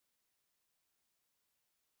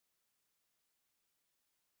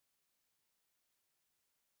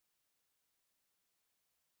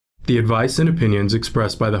The advice and opinions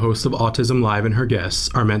expressed by the host of Autism Live and her guests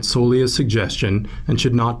are meant solely as suggestion and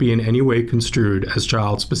should not be in any way construed as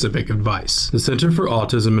child-specific advice. The Center for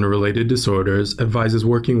Autism and Related Disorders advises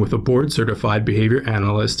working with a board-certified behavior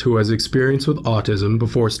analyst who has experience with autism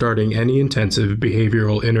before starting any intensive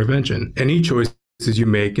behavioral intervention. Any choices you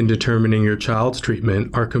make in determining your child's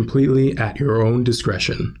treatment are completely at your own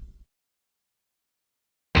discretion.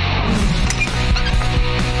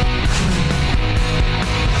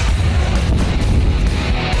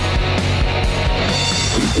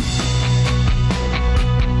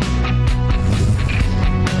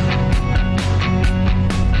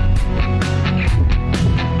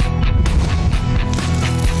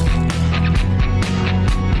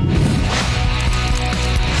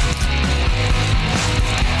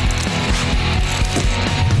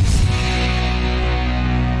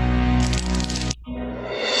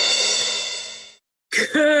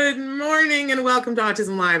 Welcome to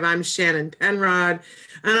Autism Live. I'm Shannon Penrod,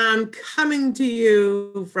 and I'm coming to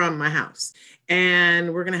you from my house.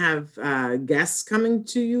 And we're going to have guests coming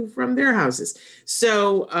to you from their houses.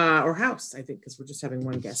 So, or house, I think, because we're just having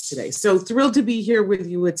one guest today. So thrilled to be here with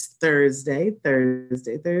you. It's Thursday.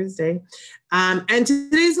 And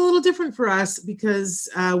today's a little different for us because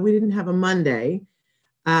we didn't have a Monday.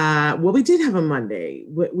 Well, we did have a Monday.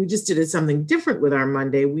 We just did something different with our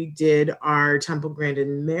Monday. We did our Temple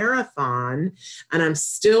Grandin Marathon, and I'm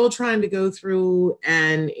still trying to go through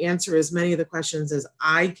and answer as many of the questions as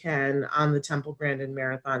I can on the Temple Grandin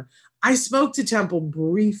Marathon. I spoke to Temple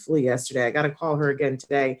briefly yesterday. I got to call her again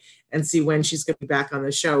today and see when she's going to be back on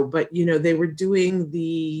the show. But, you know, they were doing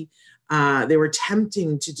they were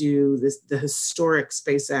attempting to do the historic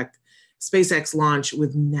SpaceX launch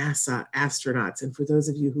with NASA astronauts. And for those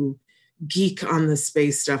of you who geek on the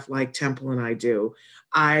space stuff like Temple and I do,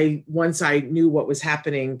 once I knew what was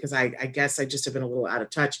happening, because I guess I just have been a little out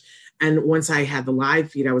of touch. And once I had the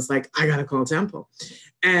live feed, I was like, I got to call Temple.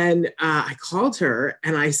 And I called her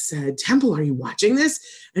and I said, Temple, are you watching this?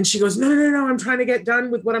 And she goes, no, I'm trying to get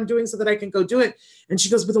done with what I'm doing so that I can go do it. And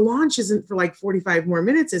she goes, but the launch isn't for like 45 more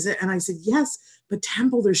minutes, is it? And I said, yes, but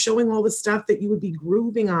Temple, they're showing all the stuff that you would be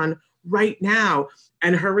grooving on right now.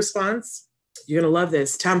 And her response, you're going to love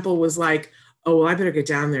this. Temple was like, oh, well, I better get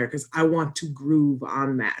down there because I want to groove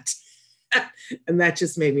on that. And that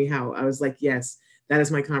just made me howl. I was like, yes, that is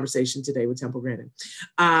my conversation today with Temple Grandin.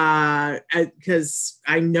 Because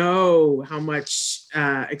I know how much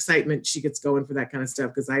excitement she gets going for that kind of stuff,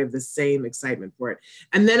 because I have the same excitement for it.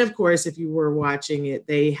 And then, of course, if you were watching it,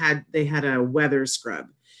 they had a weather scrub,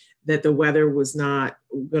 that the weather was not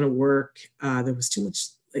going to work. There was too much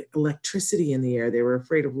electricity in the air. They were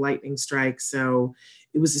afraid of lightning strikes. So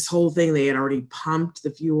it was this whole thing. They had already pumped the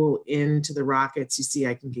fuel into the rockets. You see,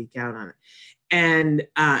 I can geek out on it. And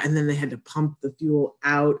then they had to pump the fuel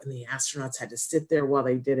out, and the astronauts had to sit there while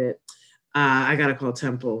they did it. I got to call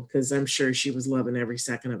Temple because I'm sure she was loving every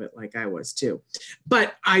second of it like I was too.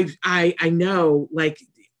 But I know, like,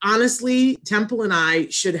 honestly, Temple and I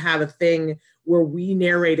should have a thing where we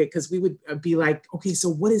narrate it, because we would be like, okay, so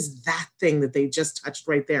what is that thing that they just touched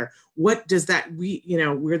right there? What does that,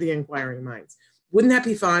 we're the inquiring minds. Wouldn't that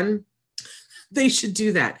be fun? They should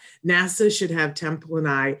do that. NASA should have Temple and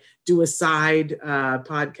I do a side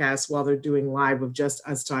podcast while they're doing live of just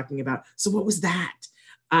us talking about, so what was that?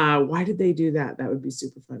 Why did they do that? That would be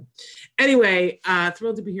super fun. Anyway,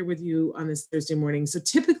 thrilled to be here with you on this Thursday morning. So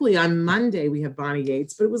typically on Monday, we have Bonnie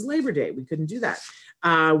Yates, but it was Labor Day. We couldn't do that.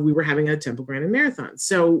 We were having a Temple Grandin Marathon.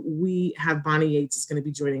 So we have Bonnie Yates is going to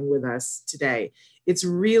be joining with us today. It's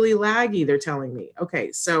really laggy, they're telling me.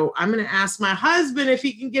 Okay, so I'm going to ask my husband if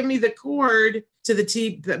he can give me the cord to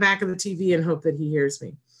the back of the TV and hope that he hears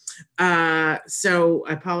me. So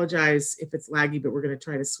I apologize if it's laggy, but we're going to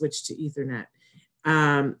try to switch to Ethernet.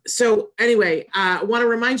 So anyway, I want to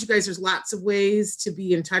remind you guys, there's lots of ways to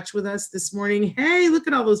be in touch with us this morning. Hey, look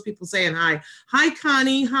at all those people saying hi. Hi,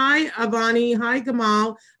 Connie. Hi, Avani. Hi,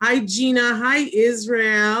 Gamal. Hi, Gina. Hi,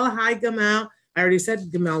 Israel. Hi, Gamal. I already said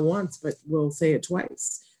Gamal once, but we'll say it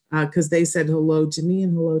twice because they said hello to me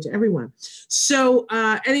and hello to everyone. So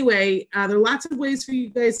anyway, there are lots of ways for you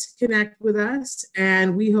guys to connect with us,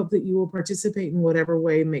 and we hope that you will participate in whatever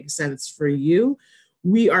way makes sense for you.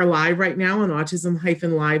 We are live right now on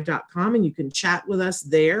autism-live.com, and you can chat with us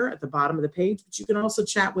there at the bottom of the page, but you can also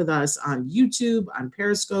chat with us on YouTube, on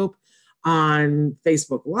Periscope, on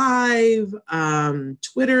Facebook Live,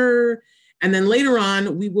 Twitter, and then later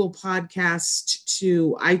on, we will podcast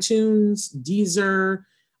to iTunes, Deezer,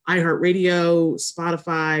 iHeartRadio,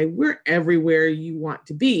 Spotify. We're everywhere you want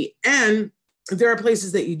to be. And if there are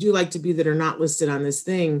places that you do like to be that are not listed on this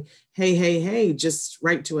thing, hey, just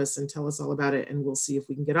write to us and tell us all about it, and we'll see if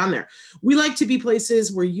we can get on there. We like to be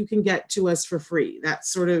places where you can get to us for free.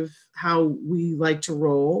 That's sort of how we like to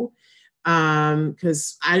roll,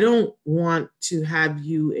 because I don't want to have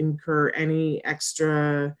you incur any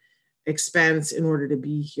extra expense in order to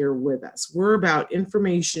be here with us. We're about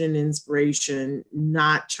information and inspiration,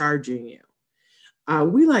 not charging you.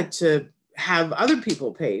 We like to have other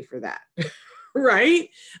people pay for that. Right.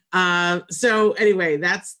 So anyway,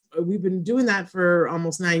 we've been doing that for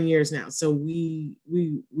almost 9 years now. So we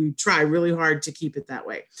try really hard to keep it that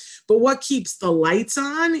way. But what keeps the lights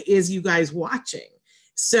on is you guys watching.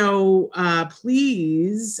 So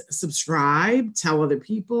please subscribe, tell other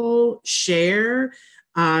people, share,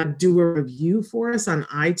 do a review for us on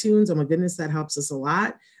iTunes. Oh my goodness, that helps us a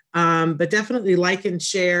lot. But definitely like and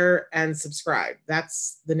share and subscribe.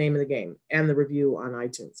 That's the name of the game, and the review on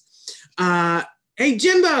iTunes. Hey,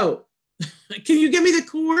 Jimbo, can you give me the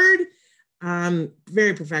cord?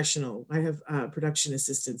 Very professional. I have production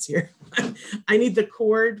assistants here. I need the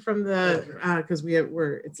cord from the, because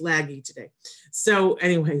it's laggy today. So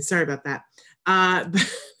anyway, sorry about that.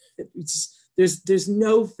 There's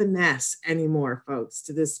no finesse anymore, folks,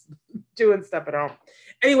 to this doing stuff at home.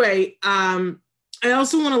 Anyway, I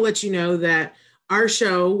also want to let you know that our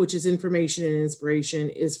show, which is Information and Inspiration,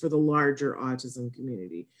 is for the larger autism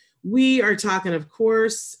community. We are talking, of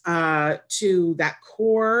course, to that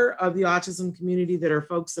core of the autism community that are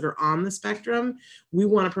folks that are on the spectrum. We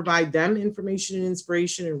want to provide them information and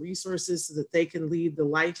inspiration and resources so that they can lead the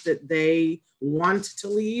life that they want to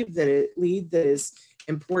lead, that is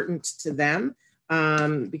important to them.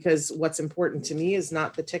 Because what's important to me is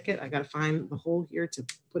not the ticket. I got to find the hole here to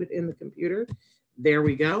put it in the computer. There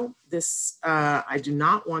we go. This, I do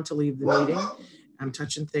not want to leave the meeting. I'm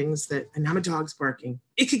touching things and now my dog's barking.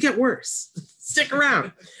 It could get worse. Stick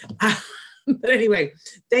around. But anyway,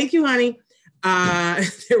 thank you, honey.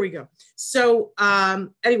 There we go. So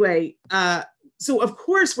anyway, so of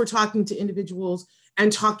course we're talking to individuals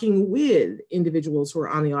and talking with individuals who are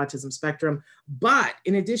on the autism spectrum. But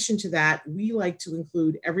in addition to that, we like to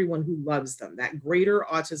include everyone who loves them, that greater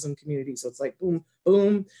autism community. So it's like boom,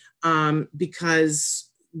 boom, because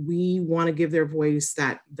we want to give their voice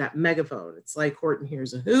that megaphone. It's like Horton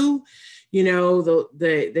Hears a Who, you know,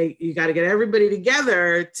 you got to get everybody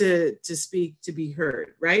together to speak, to be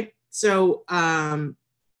heard, right? So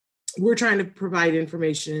we're trying to provide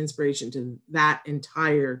information and inspiration to that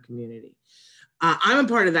entire community. I'm a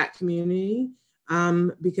part of that community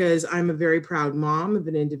because I'm a very proud mom of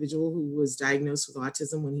an individual who was diagnosed with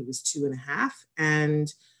autism when he was 2.5.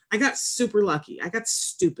 And I got super lucky. I got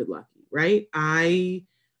stupid lucky, right? I,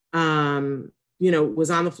 was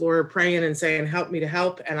on the floor praying and saying, help me to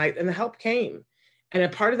help. And the help came. And a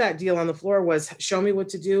part of that deal on the floor was show me what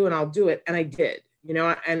to do and I'll do it. And I did.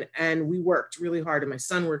 And we worked really hard, and my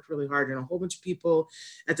son worked really hard, and a whole bunch of people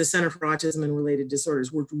at the Center for Autism and Related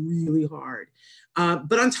Disorders worked really hard.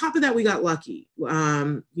 But on top of that, we got lucky,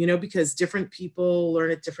 because different people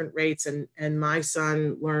learn at different rates, and my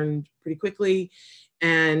son learned pretty quickly,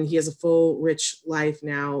 and he has a full, rich life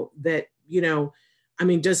now that,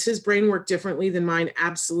 does his brain work differently than mine?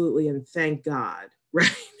 Absolutely. And thank God,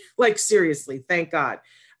 right? Like seriously, thank God.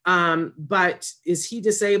 But is he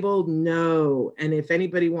disabled? No. And if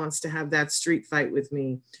anybody wants to have that street fight with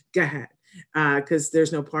me, go ahead. Because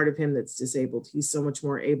there's no part of him that's disabled. He's so much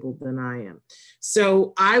more able than I am.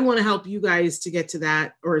 So I want to help you guys to get to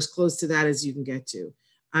that, or as close to that as you can get to.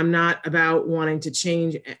 I'm not about wanting to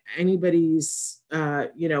change anybody's,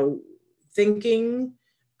 thinking.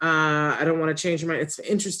 I don't want to change your mind. It's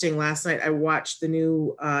interesting. Last night I watched the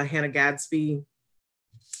new Hannah Gadsby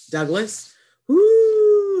Douglas.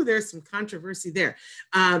 Ooh, there's some controversy there.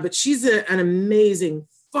 But she's an amazing,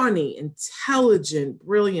 funny, intelligent,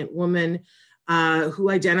 brilliant woman who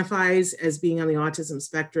identifies as being on the autism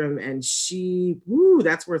spectrum. And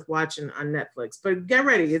that's worth watching on Netflix. But get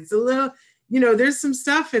ready. It's a little, there's some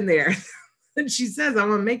stuff in there. And she says, I'm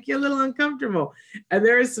going to make you a little uncomfortable. And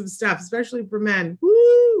there is some stuff, especially for men.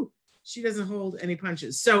 Woo! She doesn't hold any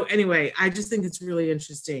punches. So anyway, I just think it's really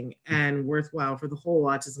interesting and worthwhile for the whole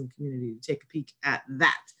autism community to take a peek at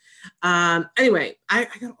that. Anyway, I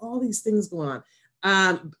got all these things going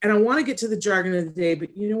on. And I want to get to the jargon of the day,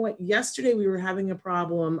 but you know what? Yesterday we were having a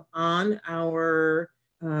problem on our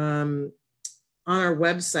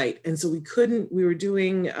website. And so we were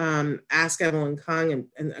doing Ask Evelyn Kong,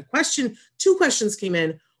 and two questions came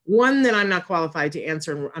in. One that I'm not qualified to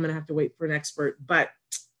answer, and I'm going to have to wait for an expert, but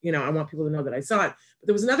I want people to know that I saw it. But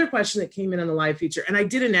there was another question that came in on the live feature, and I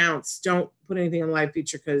did announce, don't put anything on the live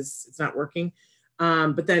feature because it's not working.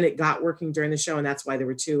 But then it got working during the show, and that's why there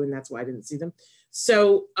were two, and that's why I didn't see them.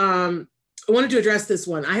 So I wanted to address this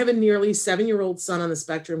one. I have a nearly 7-year-old son on the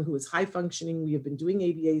spectrum who is high functioning. We have been doing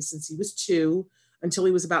ABA since he was 2 until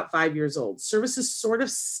he was about 5 years old. Services sort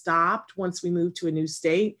of stopped once we moved to a new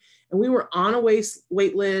state, and we were on a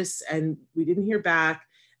wait list, and we didn't hear back.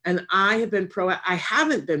 And I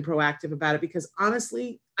haven't been proactive about it because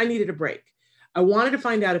honestly, I needed a break. I wanted to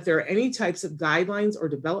find out if there are any types of guidelines or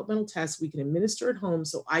developmental tests we can administer at home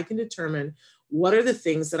so I can determine what are the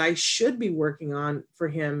things that I should be working on for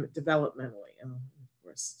him developmentally. Oh, of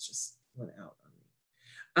course, it just went out on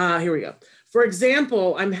me. Here we go. For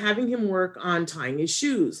example, I'm having him work on tying his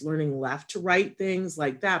shoes, learning left to right, things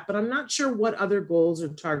like that, but I'm not sure what other goals or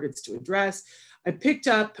targets to address. I picked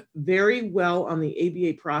up very well on the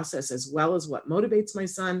ABA process as well as what motivates my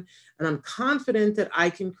son, and I'm confident that I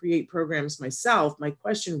can create programs myself. My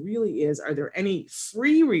question really is, are there any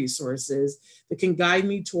free resources that can guide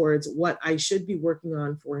me towards what I should be working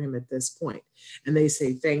on for him at this point? And they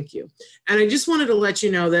say, thank you. And I just wanted to let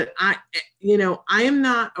you know that I am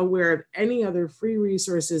not aware of any other free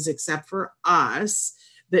resources except for us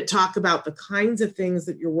that talk about the kinds of things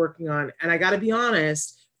that you're working on. And I got to be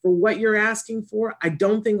honest, for what you're asking for, I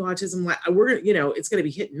don't think autism, it's going to be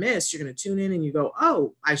hit and miss. You're going to tune in and you go,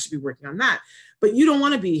 oh, I should be working on that. But you don't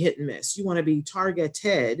want to be hit and miss. You want to be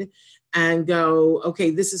targeted and go, okay,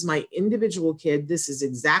 this is my individual kid. This is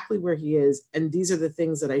exactly where he is. And these are the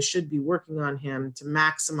things that I should be working on him to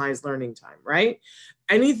maximize learning time, right?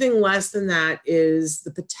 Anything less than that is the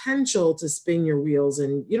potential to spin your wheels,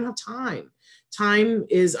 and you don't have time. Time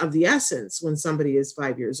is of the essence when somebody is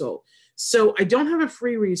 5 years old. So I don't have a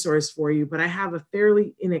free resource for you, but I have a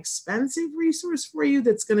fairly inexpensive resource for you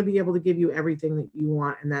that's going to be able to give you everything that you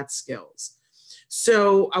want, and that's Skills.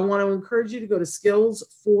 So I want to encourage you to go to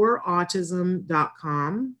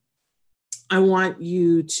skillsforautism.com. I want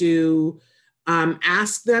you to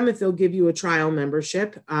ask them if they'll give you a trial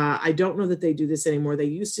membership. I don't know that they do this anymore. They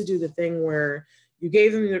used to do the thing where you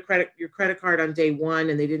gave them your credit card on day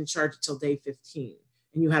 1 and they didn't charge it till day 15.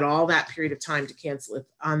 And you had all that period of time to cancel. If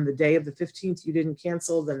on the day of the 15th you didn't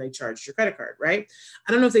cancel, then they charged your credit card, right?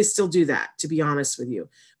 I don't know if they still do that, to be honest with you.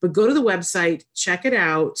 But go to the website, check it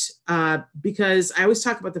out, because I always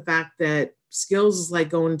talk about the fact that Skills is like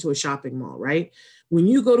going to a shopping mall, right? When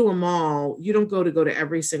you go to a mall, you don't go to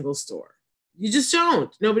every single store. You just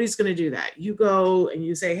don't. Nobody's going to do that. You go and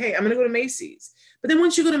you say, hey, I'm going to go to Macy's. But then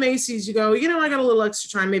once you go to Macy's, you go, I got a little extra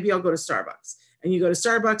time. Maybe I'll go to Starbucks. And you go to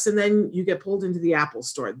Starbucks and then you get pulled into the Apple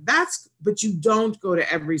store. But you don't go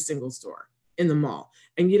to every single store in the mall.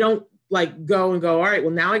 And you don't go, all right,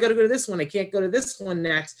 well, now I got to go to this one. I can't go to this one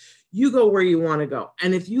next. You go where you want to go.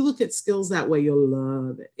 And if you look at Skills that way, you'll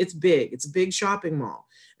love it. It's big. It's a big shopping mall.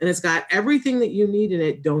 And it's got everything that you need in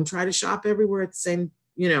it. Don't try to shop everywhere at the same,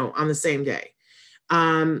 on the same day.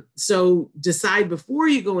 So decide before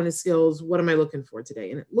you go into Skills, what am I looking for today?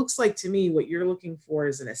 And it looks like to me what you're looking for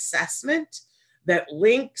is an assessment that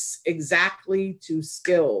links exactly to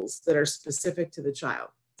skills that are specific to the child.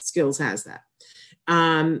 Skills has that.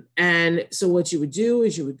 And so what you would do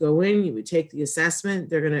is you would go in, you would take the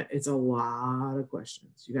assessment. It's a lot of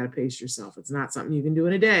questions. You got to pace yourself. It's not something you can do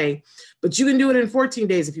in a day, but you can do it in 14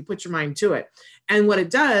 days if you put your mind to it. And what it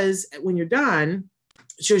does when you're done,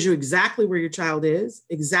 it shows you exactly where your child is,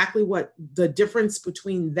 exactly what the difference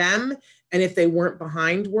between them and if they weren't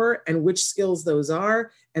behind were, and which skills those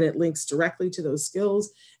are. And it links directly to those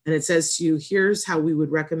skills. And it says to you, here's how we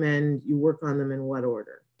would recommend you work on them in what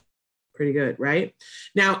order. Pretty good, right?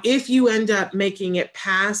 Now, if you end up making it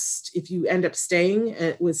past, if you end up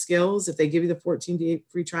staying with Skills, if they give you the 14-day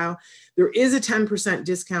free trial, there is a 10%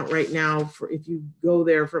 discount right now for if you go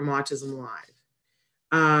there from Autism Live.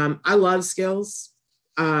 I love Skills.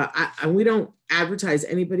 We don't advertise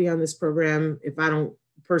anybody on this program if I don't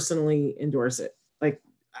personally endorse it.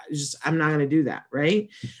 I'm not going to do that, right?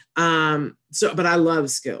 But I love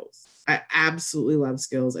Skills. I absolutely love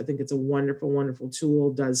Skills. I think it's a wonderful, wonderful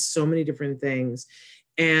tool, does so many different things.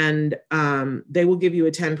 And they will give you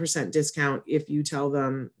a 10% discount if you tell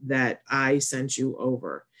them that I sent you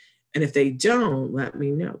over. And if they don't, let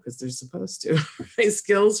me know, because they're supposed to.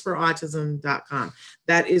 Skillsforautism.com.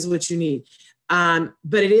 That is what you need.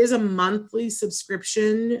 But it is a monthly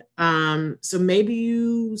subscription. So maybe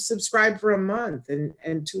you subscribe for a month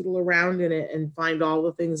and tootle around in it and find all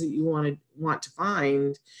the things that you want to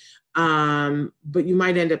find. But you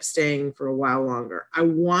might end up staying for a while longer. I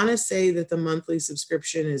want to say that the monthly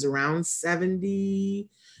subscription is around $70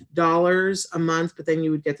 a month, but then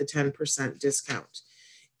you would get the 10% discount.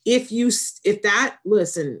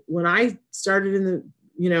 Listen, when I started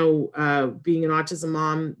being an autism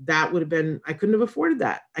mom, that would have been, I couldn't have afforded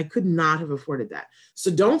that. I could not have afforded that.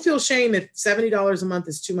 So don't feel shame if $70 a month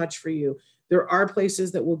is too much for you. There are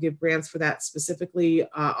places that will give grants for that. Specifically,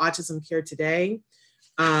 Autism Care Today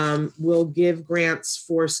will give grants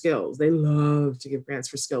for skills. They love to give grants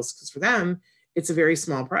for skills because for them, it's a very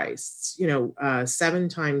small price. 7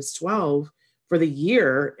 times 12 for the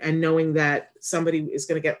year, and knowing that somebody is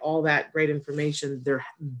going to get all that great information, they're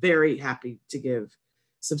very happy to give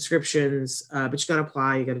subscriptions, but you got to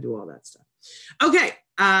apply, you got to do all that stuff. Okay,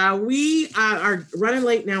 we are running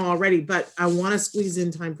late now already, but I want to squeeze in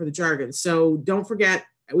time for the jargon. So don't forget,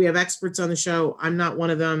 we have experts on the show. I'm not one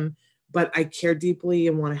of them, but I care deeply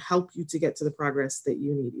and want to help you to get to the progress that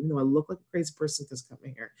you need, even though I look like a crazy person because I cut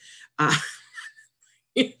my hair.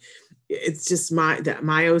 It's just my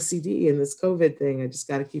OCD and this COVID thing. I just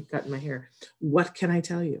got to keep cutting my hair. What can I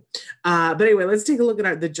tell you? But anyway, let's take a look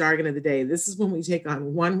at the jargon of the day. This is when we take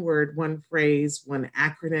on one word, one phrase, one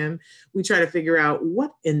acronym. We try to figure out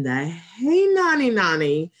what in the hey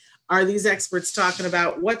nani are these experts talking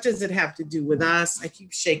about? What does it have to do with us? I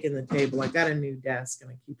keep shaking the table. I got a new desk and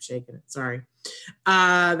I keep shaking it. Sorry.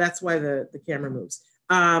 That's why the camera moves.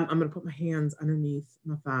 I'm going to put my hands underneath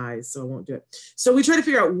my thighs, so I won't do it. So we try to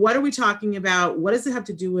figure out, what are we talking about? What does it have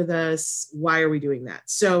to do with us? Why are we doing that?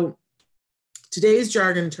 So today's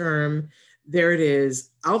jargon term, there it is,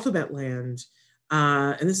 Alphabet Land.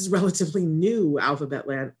 And this is relatively new Alphabet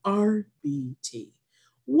Land, RBT.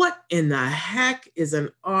 What in the heck is an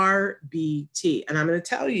RBT? And I'm going to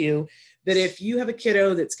tell you that if you have a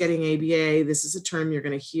kiddo that's getting ABA, this is a term you're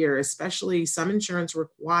going to hear, especially some insurance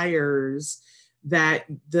requires that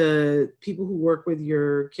the people who work with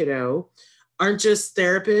your kiddo aren't just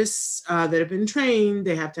therapists that have been trained.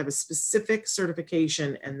 They have to have a specific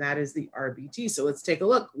certification, and that is the RBT. So let's take a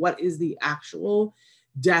look. What is the actual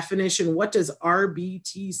definition? What does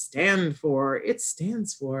RBT stand for? It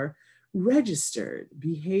stands for Registered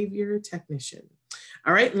Behavior Technician.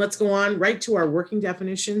 All right, and let's go on right to our working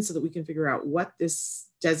definition so that we can figure out what this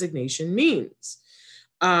designation means.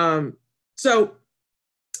 So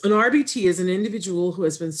an RBT is an individual who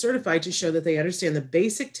has been certified to show that they understand the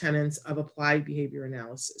basic tenets of applied behavior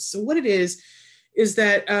analysis. So what it is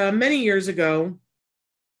that many years ago,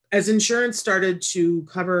 as insurance started to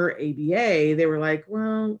cover ABA, they were like,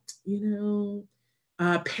 well,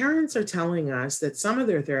 parents are telling us that some of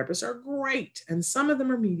their therapists are great and some of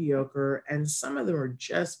them are mediocre and some of them are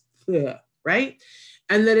just, right?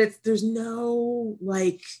 And that there's no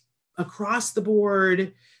like across the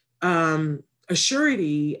board a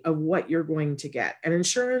surety of what you're going to get. And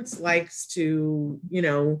insurance likes to,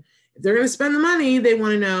 if they're going to spend the money, they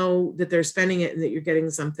want to know that they're spending it and that you're getting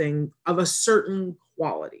something of a certain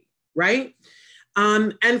quality, right?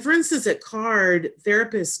 And for instance, at CARD,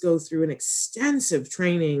 therapists go through an extensive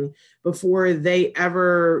training before they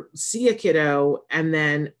ever see a kiddo, and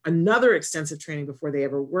then another extensive training before they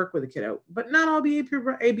ever work with a kiddo. But not all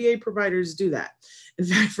ABA providers do that. In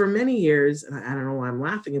fact, for many years, and I don't know why I'm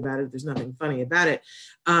laughing about it, there's nothing funny about it,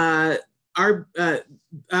 our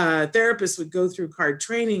therapists would go through CARD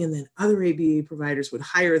training, and then other ABA providers would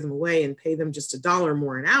hire them away and pay them just $1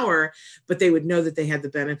 more an hour, but they would know that they had the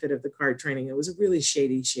benefit of the CARD training. It was a really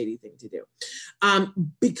shady thing to do.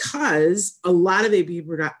 Because a lot of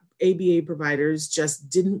ABA providers just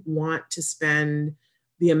didn't want to spend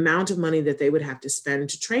the amount of money that they would have to spend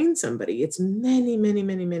to train somebody. It's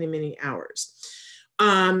many hours.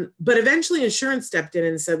 But eventually insurance stepped in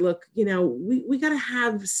and said, look, we got to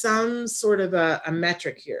have some sort of a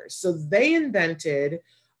metric here. So they invented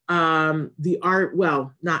not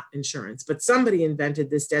insurance, but somebody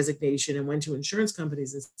invented this designation and went to insurance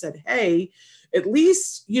companies and said, hey, at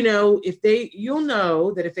least, you'll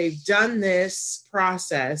know that if they've done this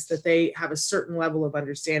process, that they have a certain level of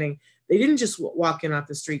understanding. They didn't just walk in off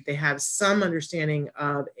the street. They have some understanding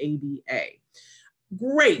of ABA.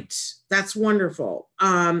 Great. That's wonderful.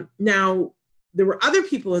 Now, there were other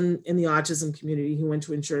people in the autism community who went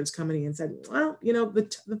to an insurance company and said, well,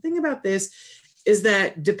 the thing about this is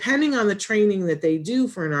that depending on the training that they do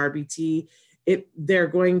for an RBT, they're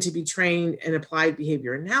going to be trained in applied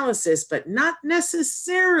behavior analysis, but not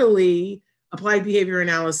necessarily applied behavior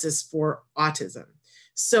analysis for autism.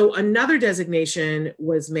 So another designation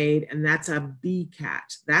was made, and that's a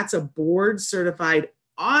BCAT. That's a board certified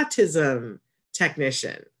autism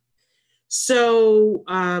technician. So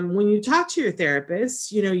when you talk to your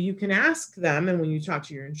therapist, you can ask them, and when you talk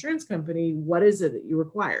to your insurance company, what is it that you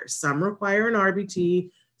require? Some require an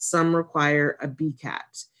RBT, some require a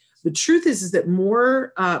BCAT. The truth is that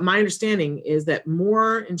my understanding is that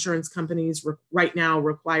more insurance companies right now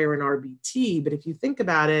require an RBT, but if you think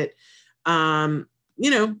about it,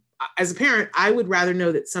 as a parent, I would rather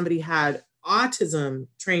know that somebody had autism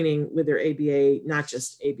training with their ABA, not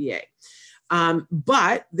just ABA.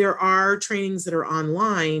 But there are trainings that are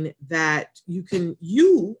online that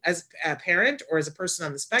you as a parent or as a person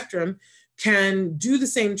on the spectrum can do the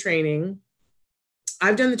same training.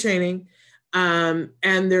 I've done the training. And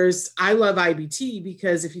I love IBT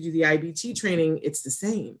because if you do the IBT training, it's the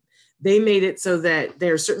same. They made it so that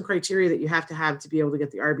there are certain criteria that you have to be able to get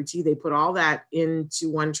the RBT. They put all that into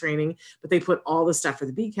one training, but they put all the stuff for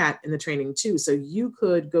the BCAT in the training too. So you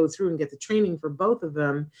could go through and get the training for both of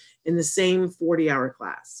them in the same 40-hour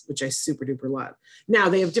class, which I super duper love. Now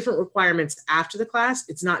they have different requirements after the class.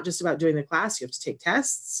 It's not just about doing the class. You have to take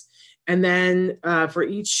tests. And then for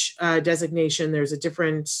each designation, there's a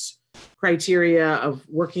different criteria of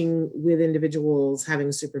working with individuals, having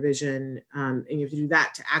supervision, and you have to do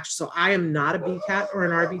that to actually. So I am not a BCAT or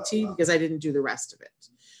an RBT because I didn't do the rest of it,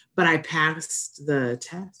 but I passed the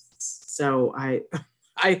tests. So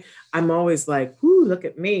I'm always like, whoo, look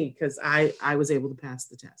at me, because I was able to pass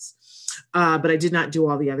the tests. But I did not do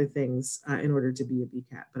all the other things in order to be a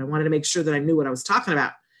BCAT, but I wanted to make sure that I knew what I was talking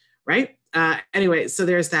about, right? Anyway, so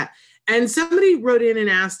there's that. And somebody wrote in and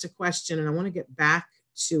asked a question, and I want to get back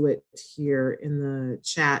to it here in the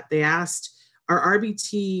chat. They asked, are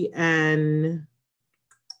RBT and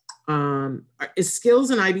is skills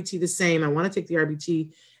and IBT the same? I want to take the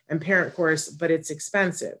RBT and parent course, but it's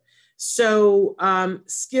expensive. So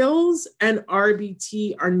skills and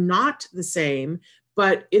RBT are not the same,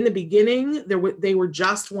 but in the beginning, they were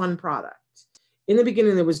just one product. In the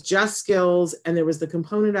beginning, there was just skills, and there was the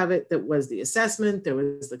component of it that was the assessment. There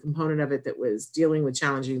was the component of it that was dealing with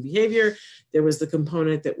challenging behavior. There was the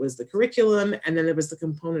component that was the curriculum. And then there was the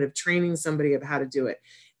component of training somebody of how to do it.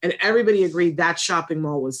 And everybody agreed that shopping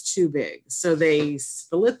mall was too big. So they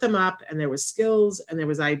split them up, and there was skills and there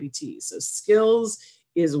was IBT. So skills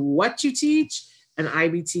is what you teach, and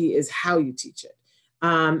IBT is how you teach it.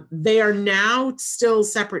 They are now still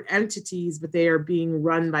separate entities, but they are being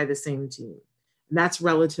run by the same team. That's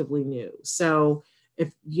relatively new. So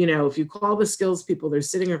if you call the skills people, they're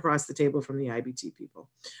sitting across the table from the IBT people.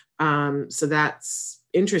 So that's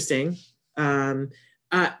interesting.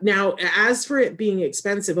 Now, as for it being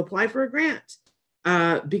expensive, apply for a grant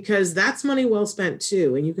because that's money well spent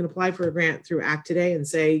too. And you can apply for a grant through Act Today and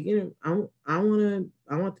say, I want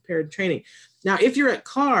the paired training. Now, if you're at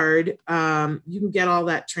CARD, you can get all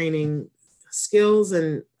that training. Skills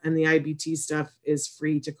and the IBT stuff is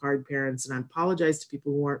free to CARD parents. And I apologize to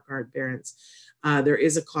people who aren't CARD parents. There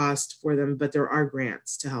is a cost for them, but there are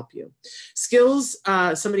grants to help you. Skills,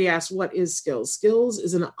 somebody asked, what is Skills? Skills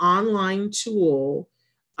is an online tool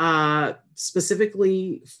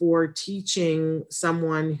specifically for teaching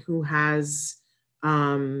someone who has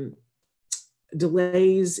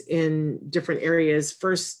delays in different areas.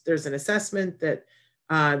 First, there's an assessment that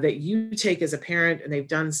you take as a parent, and they've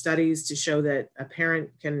done studies to show that a parent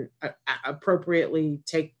can appropriately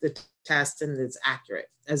take the test and it's accurate,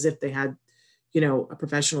 as if they had, a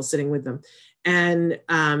professional sitting with them. And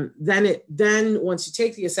then once you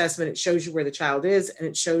take the assessment, it shows you where the child is, and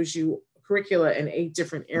it shows you curricula in 8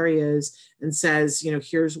 different areas and says,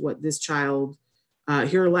 here's what this child,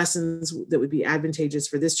 here are lessons that would be advantageous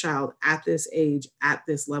for this child at this age, at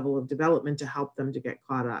this level of development to help them to get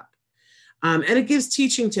caught up. And it gives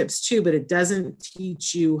teaching tips too, but it doesn't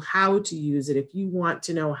teach you how to use it. If you want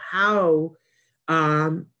to know how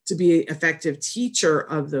to be an effective teacher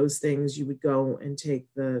of those things, you would go and take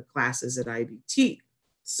the classes at IBT.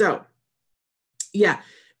 So yeah,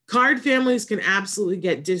 CARD families can absolutely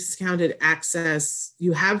get discounted access.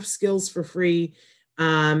 You have Skills for free.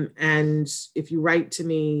 And if you write to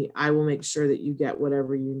me, I will make sure that you get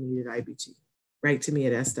whatever you need at IBT. Write to me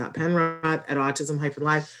at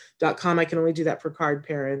s.penrod@autism-live.com. I can only do that for CARD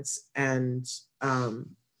parents. And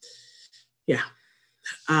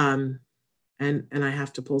and I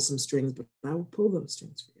have to pull some strings, but I will pull those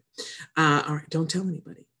strings for you. All right, don't tell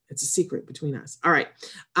anybody. It's a secret between us. All right.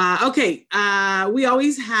 Okay. We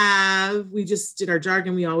just did our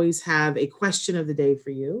jargon. We always have a question of the day for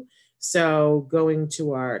you. So going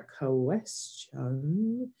to our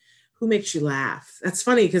question. Who makes you laugh? That's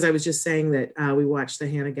funny because I was just saying that we watched the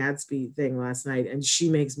Hannah Gadsby thing last night, and she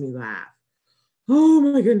makes me laugh. Oh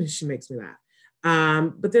my goodness, she makes me laugh.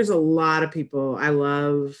 But there's a lot of people. I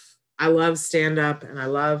love stand-up, and I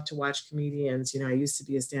love to watch comedians. I used to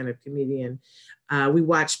be a stand-up comedian. We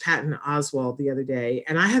watched Patton Oswalt the other day,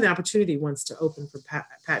 and I had the opportunity once to open for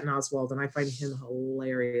Patton Oswalt, and I find him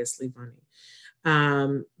hilariously funny.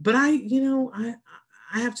 But I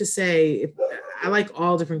have to say, I like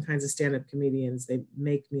all different kinds of stand-up comedians. They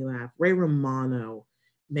make me laugh. Ray Romano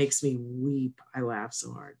makes me weep. I laugh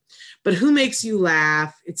so hard. But who makes you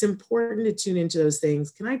laugh? It's important to tune into those things.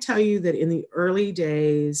 Can I tell you that in the early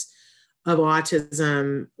days of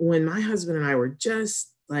autism, when my husband and I were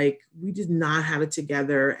just like, we did not have it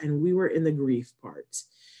together, and we were in the grief part,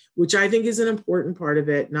 which I think is an important part of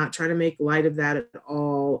it, not trying to make light of that at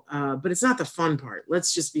all, but it's not the fun part.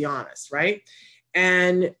 Let's just be honest, right?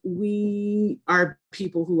 And we are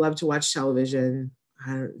people who love to watch television.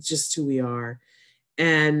 It's just who we are.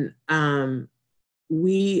 And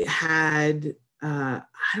we had, I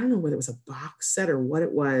don't know whether it was a box set or what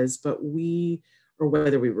it was, or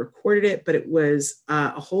whether we recorded it, but it was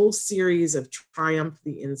a whole series of Triumph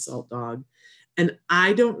the Insult Dog. And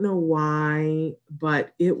I don't know why,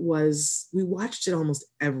 but we watched it almost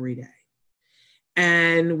every day.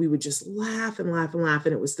 And we would just laugh and laugh and laugh.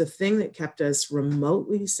 And it was the thing that kept us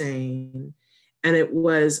remotely sane. And it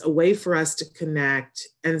was a way for us to connect.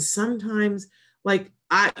 And sometimes, like,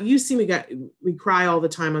 you see we cry all the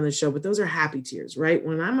time on the show, but those are happy tears, right?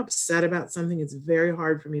 When I'm upset about something, it's very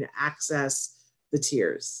hard for me to access the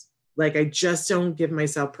tears. Like, I just don't give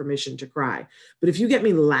myself permission to cry. But if you get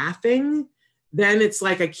me laughing, then it's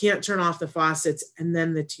like I can't turn off the faucets, and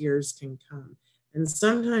then the tears can come. And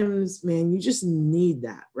sometimes, man, you just need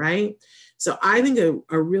that, right? So I think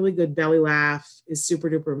a really good belly laugh is super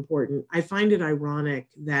duper important. I find it ironic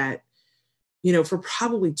that, for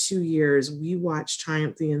probably 2 years, we watched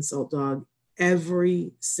Triumph the Insult Dog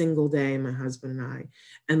every single day, my husband and I,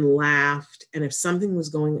 and laughed. And if something was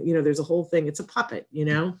going, there's a whole thing, it's a puppet,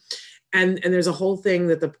 and there's a whole thing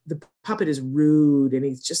that the puppet is rude and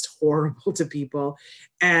he's just horrible to people.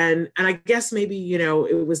 And I guess maybe,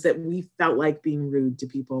 it was that we felt like being rude to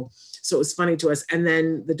people. So it was funny to us. And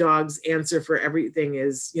then the dog's answer for everything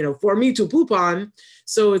is, for me to poop on.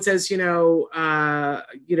 So it says, your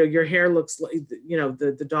hair looks,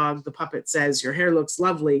 the puppet says, your hair looks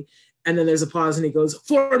lovely. And then there's a pause and he goes,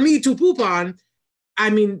 for me to poop on. I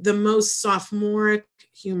mean, the most sophomoric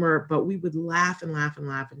humor, but we would laugh and laugh and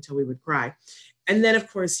laugh until we would cry. And then,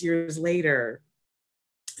 of course, years later,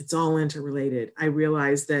 it's all interrelated. I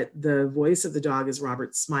realized that the voice of the dog is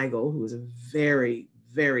Robert Smigel, who is a very,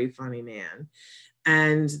 very funny man,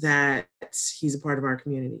 and that he's a part of our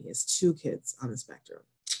community. He has 2 kids on the spectrum.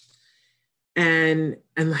 And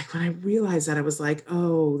like, when I realized that, I was like,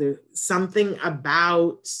 oh, there's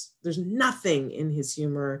nothing in his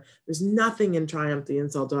humor. There's nothing in Triumph the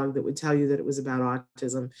Insult Dog that would tell you that it was about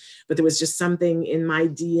autism, but there was just something in my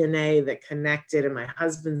DNA that connected, and my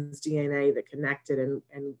husband's DNA that connected, and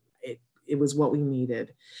it was what we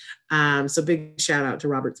needed. So big shout out to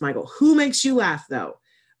Robert Smigel. Who makes you laugh though?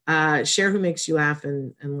 Share who makes you laugh,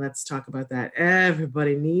 and let's talk about that.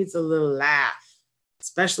 Everybody needs a little laugh,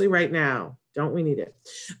 especially right now. Don't we need it?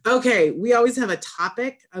 Okay, we always have a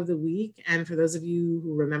topic of the week. And for those of you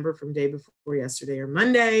who remember from day before yesterday or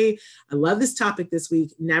Monday, I love this topic this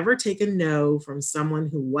week. Never take a no from someone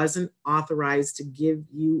who wasn't authorized to give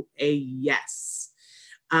you a yes.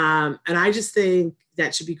 And I just think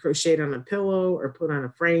that should be crocheted on a pillow or put on a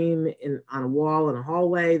frame on a wall in a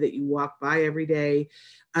hallway that you walk by every day.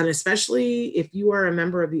 And especially if you are a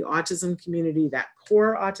member of the autism community, that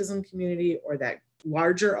core autism community, or that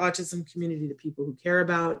larger autism community, the people who care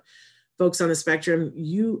about folks on the spectrum,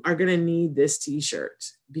 you are going to need this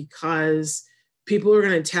t-shirt, because people are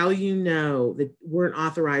going to tell you no that weren't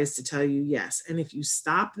authorized to tell you yes. And if you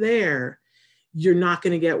stop there, you're not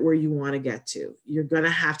going to get where you want to get to. You're going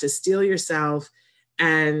to have to steel yourself,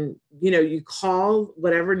 and you call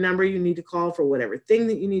whatever number you need to call for whatever thing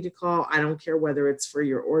that you need to call. I don't care whether it's for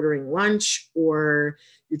your ordering lunch or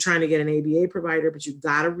you're trying to get an ABA provider, but you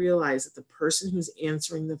got to realize that the person who's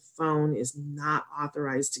answering the phone is not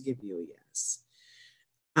authorized to give you a yes.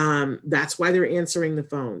 That's why they're answering the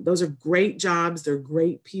phone. Those are great jobs. They're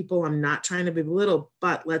great people. I'm not trying to belittle,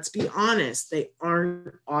 but let's be honest, they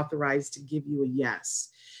aren't authorized to give you a yes.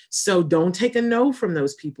 So don't take a no from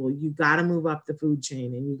those people. You got to move up the food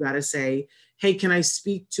chain, and you got to say, hey, can I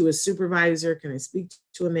speak to a supervisor? Can I speak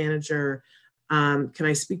to a manager? Can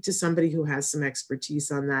I speak to somebody who has some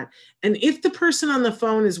expertise on that? And if the person on the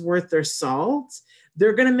phone is worth their salt,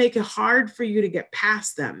 they're going to make it hard for you to get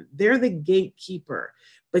past them. They're the gatekeeper,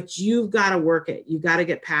 but you've got to work it. You got to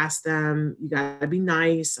get past them. You got to be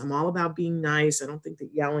nice. I'm all about being nice. I don't think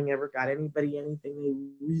that yelling ever got anybody anything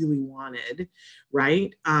they really wanted,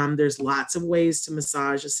 right? There's lots of ways to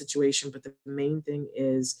massage a situation, but the main thing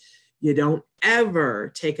is you don't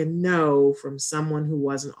ever take a no from someone who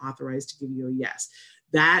wasn't authorized to give you a yes.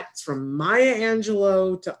 That's from Maya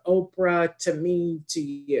Angelou to Oprah to me to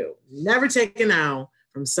you. Never take a no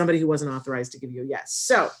from somebody who wasn't authorized to give you a yes.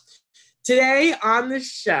 So Today on the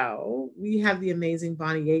show, we have the amazing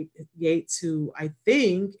Bonnie Yates, who I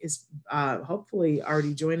think is hopefully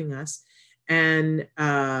already joining us. And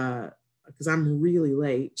because I'm really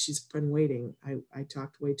late, she's been waiting. I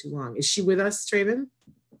talked way too long. Is she with us, Traven?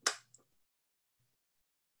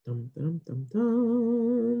 Dum, dum, dum,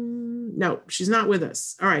 dum. No, she's not with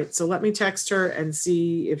us. All right, so let me text her and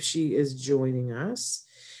see if she is joining us.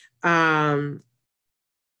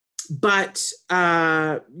 But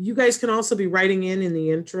you guys can also be writing in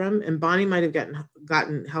the interim, and Bonnie might have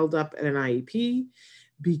gotten held up at an IEP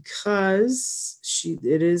because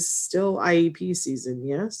it is still IEP season,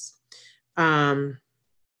 yes?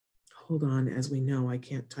 Hold on, as we know, I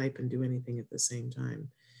can't type and do anything at the same time.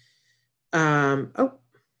 Oh,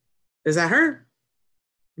 is that her?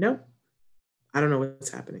 Nope. I don't know what's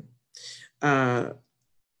happening.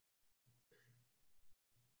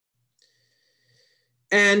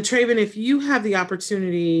 And Traven, if you have the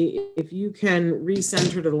opportunity, if you can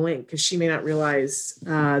resend her to the link, because she may not realize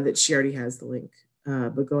that she already has the link,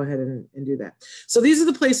 but go ahead and do that. So these are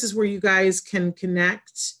the places where you guys can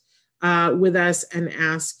connect with us and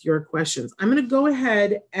ask your questions. I'm going to go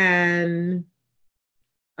ahead and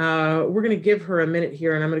we're going to give her a minute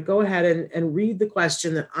here, and I'm going to go ahead and read the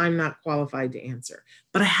question that I'm not qualified to answer.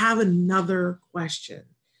 But I have another question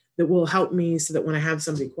that will help me so that when I have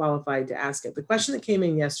somebody qualified to ask it. The question that came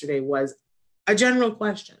in yesterday was a general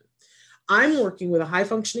question. I'm working with a high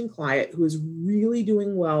functioning client who is really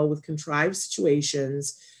doing well with contrived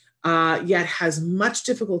situations, yet has much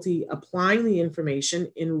difficulty applying the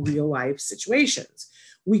information in real life situations.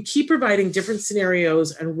 We keep providing different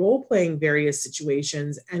scenarios and role playing various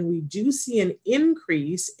situations, and we do see an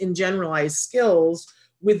increase in generalized skills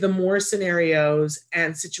with the more scenarios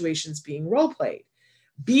and situations being role played.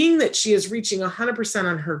 Being that she is reaching 100%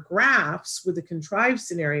 on her graphs with the contrived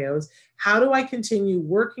scenarios, how do I continue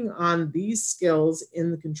working on these skills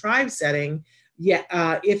in the contrived setting, yet,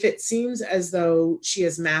 if it seems as though she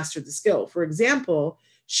has mastered the skill? For example,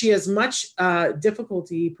 she has much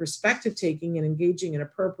difficulty perspective taking and engaging in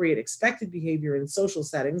appropriate expected behavior in social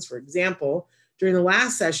settings. For example, during the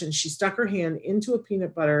last session, she stuck her hand into a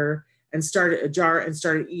peanut butter and started a jar and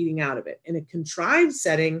started eating out of it. In a contrived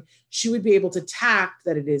setting, she would be able to tact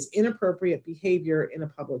that it is inappropriate behavior in a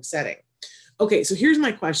public setting. Okay, so here's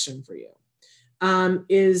my question for you.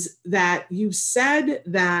 Is that you said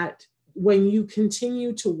that when you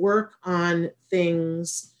continue to work on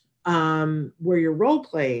things where you're role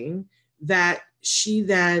playing, that she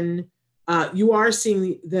then, you are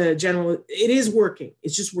seeing the general, it is working.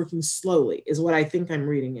 It's just working slowly is what I think I'm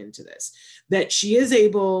reading into this, that she is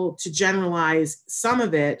able to generalize some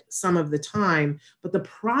of it, some of the time, but the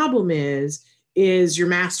problem is your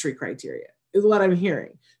mastery criteria is what I'm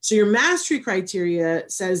hearing. So your mastery criteria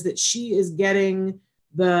says that she is getting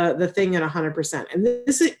the thing at 100%. And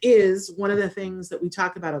this is one of the things that we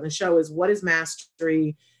talk about on the show is what is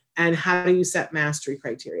mastery and how do you set mastery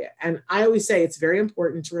criteria? And I always say it's very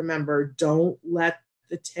important to remember, don't let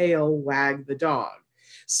the tail wag the dog.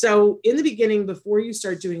 So in the beginning, before you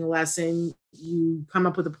start doing a lesson, you come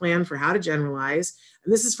up with a plan for how to generalize.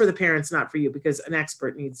 And this is for the parents, not for you, because an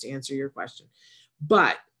expert needs to answer your question.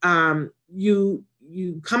 But you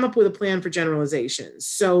come up with a plan for generalization.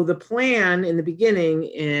 So the plan in the beginning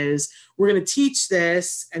is we're going to teach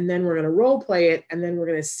this, and then we're going to role play it, and then we're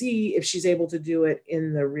going to see if she's able to do it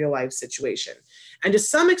in the real life situation. And to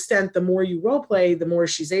some extent, the more you role play, the more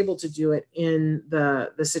she's able to do it in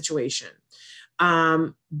the situation.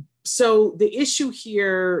 So the issue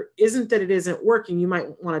here isn't that it isn't working. You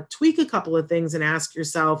might want to tweak a couple of things and ask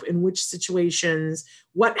yourself in which situations,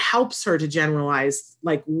 what helps her to generalize,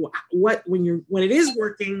 like what, when it is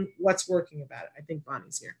working, what's working about it? I think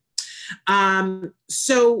Bonnie's here. But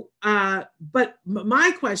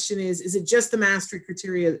my question is it just the mastery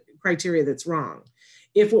criteria that's wrong?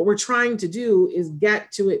 If what we're trying to do is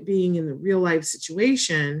get to it being in the real life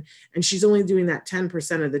situation, and she's only doing that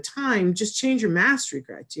 10% of the time, just change your mastery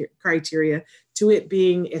criteria to it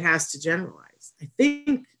being, it has to generalize. I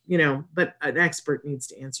think, but an expert needs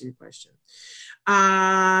to answer your question.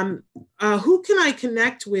 Who can I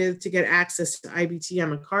connect with to get access to IBT?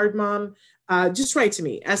 I'm a card mom. Just write to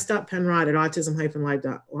me,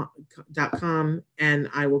 s.penrod@autism-live.com, and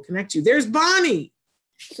I will connect you. There's Bonnie.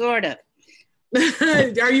 Sort of.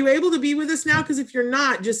 Are you able to be with us now? Because if you're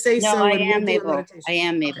not, just say so. I am able. I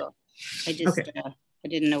am able. I just I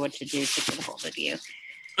didn't know what to do to get a hold of you.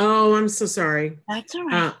 Oh, I'm so sorry. That's all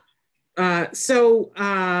right.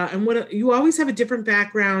 And what, you always have a different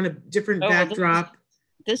background, a different backdrop.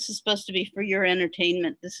 This is supposed to be for your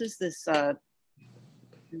entertainment. This is this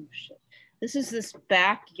This is this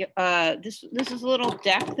back, this is a little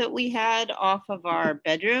deck that we had off of our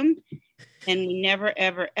bedroom, and we never,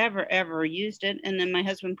 ever, ever, ever used it. And then my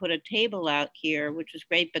husband put a table out here, which was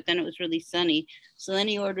great, but then it was really sunny. So then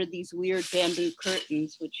he ordered these weird bamboo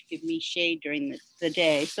curtains, which give me shade during the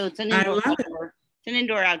day. So it's an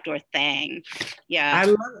indoor outdoor thing. Yeah. I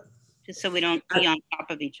love it. Just so we don't be on top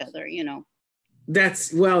of each other, you know.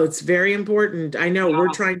 It's very important. I know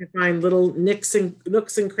we're trying to find little nooks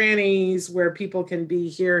and crannies where people can be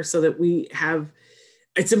here so that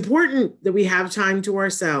it's important that we have time to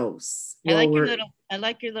ourselves. I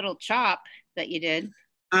like your little chop that you did.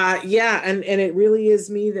 Yeah, and it really is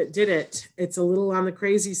me that did it. It's a little on the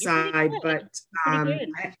crazy side, but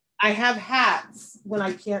I have hats when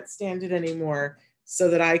I can't stand it anymore, so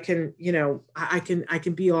that I can, you know, I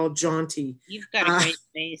can be all jaunty. You've got a great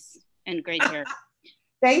face and great hair.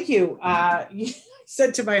 Thank you. You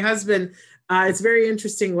said to my husband, it's very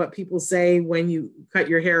interesting what people say when you cut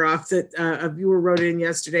your hair off. That a viewer wrote in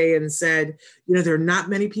yesterday and said, you know, there are not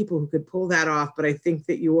many people who could pull that off, but I think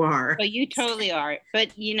that you are. Well, you totally are.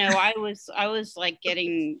 But you know, I was like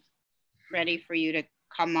getting ready for you to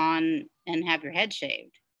come on and have your head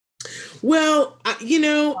shaved. Well, you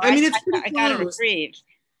know, I mean, it's pretty close. I got a reprieve.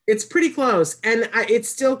 It's pretty close, and it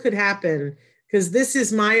still could happen because this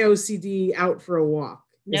is my OCD out for a walk.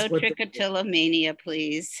 No trichotillomania,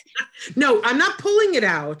 please. No, I'm not pulling it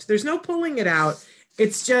out. There's no pulling it out.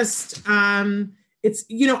 It's just, it's,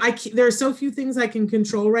 you know, there are so few things I can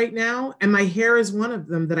control right now, and my hair is one of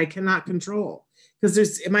them that I cannot control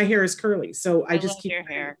because my hair is curly. So I just keep your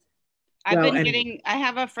hair. I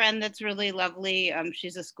have a friend that's really lovely.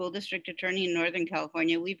 She's a school district attorney in Northern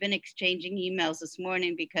California. We've been exchanging emails this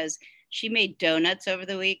morning because she made donuts over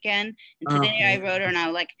the weekend. And today I wrote her and I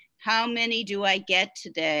was like, how many do I get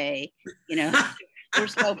today? You know, we're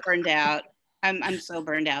so burned out. I'm so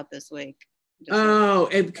burned out this week.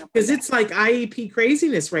 Because it's like IEP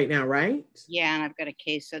craziness right now, right? Yeah, and I've got a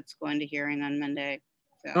case that's going to hearing on Monday.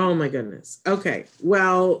 So. Oh my goodness. Okay.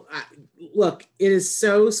 Well, look, it is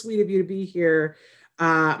so sweet of you to be here.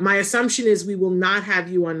 My assumption is we will not have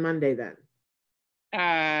you on Monday then.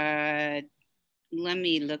 Let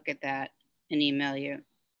me look at that and email you.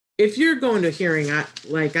 If you're going to hearing, I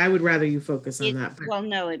would rather you focus on that. Well,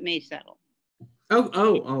 no, it may settle.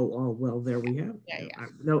 Oh, well, there we have. Yeah.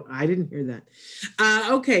 No, I didn't hear that.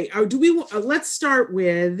 Okay. Let's start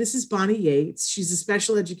with, this is Bonnie Yates. She's a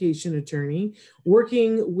special education attorney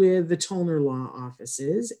working with the Tollner Law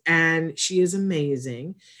offices, and she is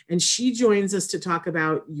amazing. And she joins us to talk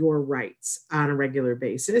about your rights on a regular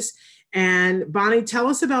basis. And Bonnie, tell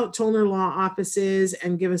us about Tollner Law offices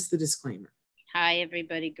and give us the disclaimer. Hi,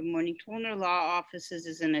 everybody. Good morning. Tollner Law Offices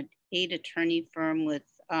is an 8-attorney firm with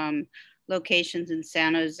locations in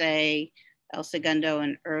San Jose, El Segundo,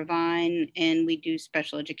 and Irvine. And we do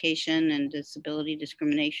special education and disability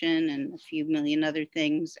discrimination and a few million other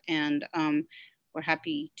things. And we're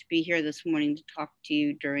happy to be here this morning to talk to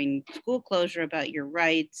you during school closure about your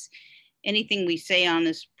rights. Anything we say on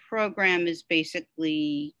this program is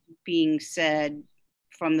basically being said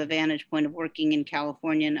from the vantage point of working in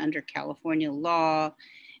California and under California law.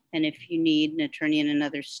 And if you need an attorney in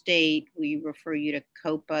another state, we refer you to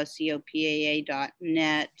COPA,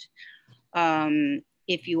 COPAA.net.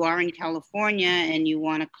 If you are in California and you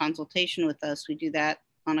want a consultation with us, we do that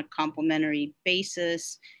on a complimentary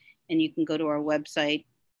basis. And you can go to our website,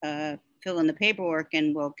 fill in the paperwork,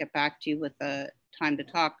 and we'll get back to you with a time to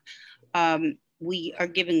talk. We are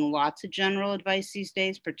giving lots of general advice these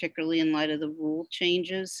days, particularly in light of the rule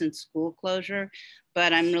changes since school closure.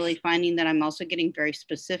 But I'm really finding that I'm also getting very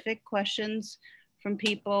specific questions from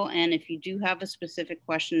people. And if you do have a specific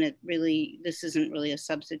question, this isn't really a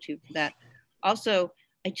substitute for that. Also,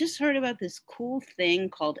 I just heard about this cool thing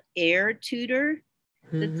called Air Tutor.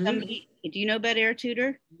 Do you know about Air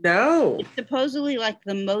Tutor? No. It's supposedly like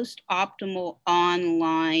the most optimal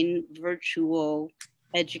online virtual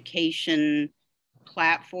education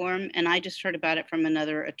platform, and I just heard about it from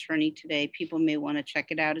another attorney today. People may want to check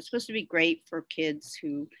it out. It's supposed to be great for kids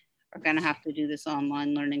who are going to have to do this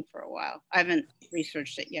online learning for a while. I haven't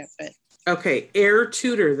researched it yet, but okay. Air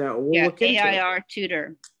Tutor, though. We'll look into AIR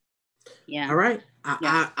Tutor. Yeah. All right.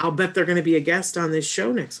 I'll bet they're going to be a guest on this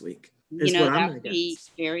show next week. That would be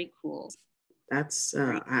very cool. That's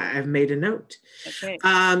I've made a note. Okay.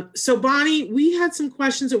 So Bonnie, we had some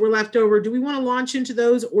questions that were left over. Do we want to launch into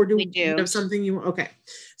those, or do we have something you? Okay.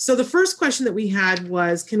 So the first question that we had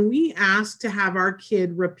was, can we ask to have our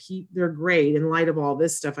kid repeat their grade in light of all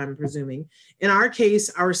this stuff? I'm presuming. In our case,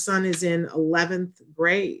 our son is in 11th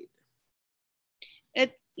grade.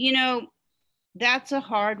 That's a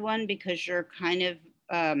hard one because you're kind of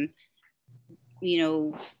you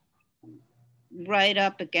know, right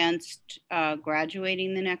up against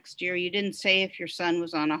graduating the next year. You didn't say if your son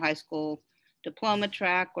was on a high school diploma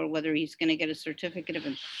track or whether he's going to get a certificate of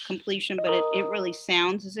completion, but it really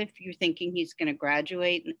sounds as if you're thinking he's going to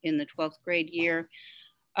graduate in the 12th grade year.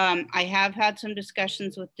 I have had some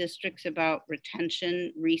discussions with districts about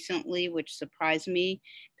retention recently, which surprised me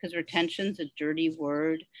because retention's a dirty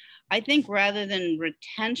word. I think rather than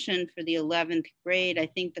retention for the 11th grade, I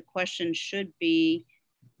think the question should be,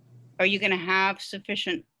 are you going to have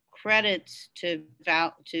sufficient credits to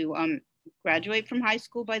graduate from high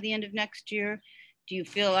school by the end of next year? Do you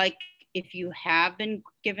feel like if you have been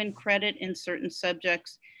given credit in certain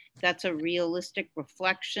subjects, that's a realistic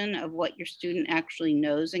reflection of what your student actually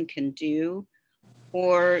knows and can do?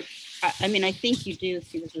 Or, I mean, I think you do.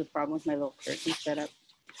 See, this is a problem with my little curtain setup.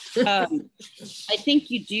 I think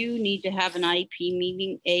you do need to have an IEP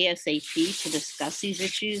meeting ASAP to discuss these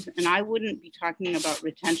issues. And I wouldn't be talking about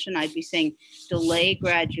retention. I'd be saying delay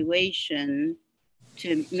graduation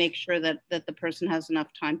to make sure that the person has enough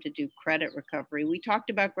time to do credit recovery. We talked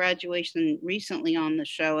about graduation recently on the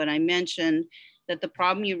show, and I mentioned that the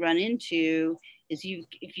problem you run into is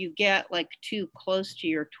if you get like too close to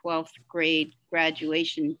your 12th grade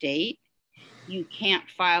graduation date, you can't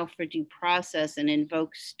file for due process and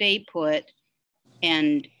invoke stay put.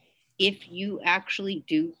 And if you actually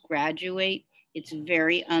do graduate, it's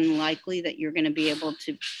very unlikely that you're going to be able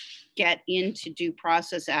to get into due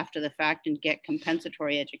process after the fact and get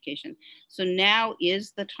compensatory education. So now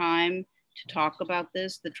is the time to talk about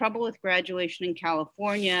this. The trouble with graduation in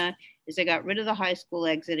California is they got rid of the high school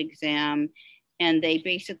exit exam, and they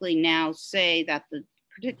basically now say that the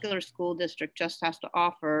particular school district just has to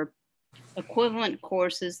offer equivalent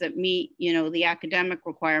courses that meet, you know, the academic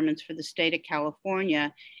requirements for the state of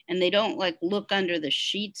California. And they don't like look under the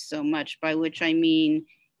sheets so much, by which I mean,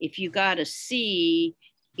 if you got a C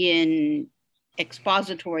in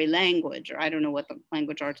expository language, or I don't know what the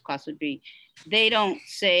language arts class would be, they don't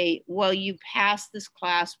say, well, you passed this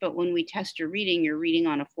class, but when we test your reading, you're reading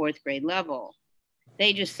on a 4th grade level.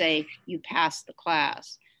 They just say you passed the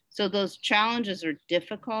class. So those challenges are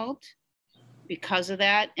difficult because of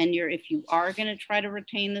that. And if you are going to try to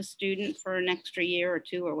retain the student for an extra year or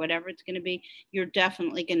two or whatever it's going to be, you're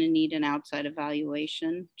definitely going to need an outside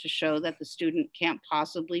evaluation to show that the student can't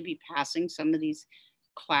possibly be passing some of these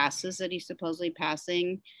classes that he's supposedly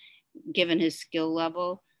passing given his skill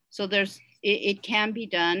level. So it can be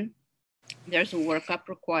done. There's a workup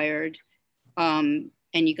required, and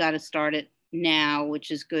you got to start it now,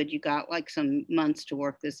 which is good. You got like some months to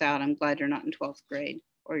work this out. I'm glad you're not in 12th grade,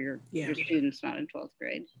 or your student's not in 12th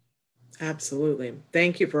grade. Absolutely.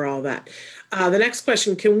 Thank you for all that. The next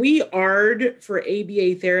question, can we ARD for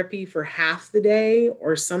ABA therapy for half the day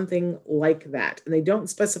or something like that? And they don't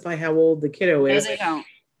specify how old the kiddo is. No, they don't.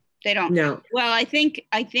 They don't. No. Well, I think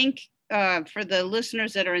for the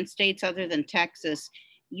listeners that are in states other than Texas,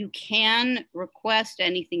 you can request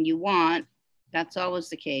anything you want. That's always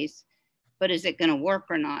the case. But is it going to work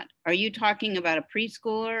or not? Are you talking about a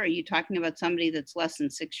preschooler? Are you talking about somebody that's less than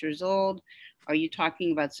 6 years old? Are you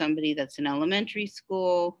talking about somebody that's in elementary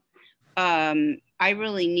school? I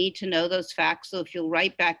really need to know those facts. So if you'll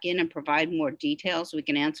write back in and provide more details, we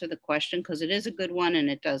can answer the question, because it is a good one and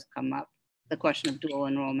it does come up, the question of dual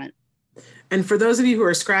enrollment. And for those of you who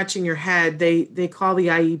are scratching your head, they call the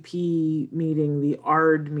IEP meeting the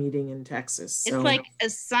ARD meeting in Texas. So. It's like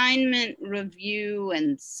assignment review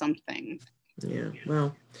and something. Yeah,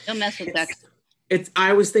 well. Don't mess with that.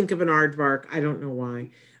 I always think of an aardvark. I don't know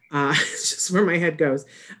why. It's just where my head goes.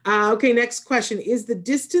 Okay, next question. Is the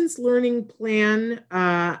distance learning plan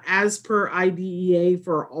as per IDEA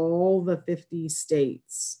for all the 50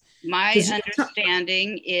 states? My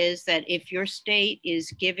understanding is that if your state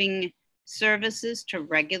is giving services to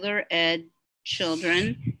regular ed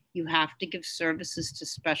children, you have to give services to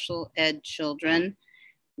special ed children.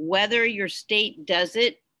 Whether your state does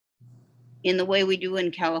it in the way we do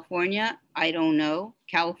in California, I don't know.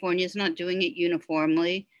 California is not doing it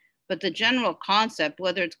uniformly, but the general concept,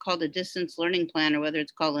 whether it's called a distance learning plan or whether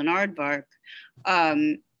it's called an aardvark,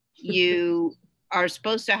 you are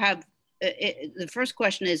supposed to have, the first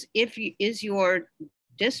question is, is your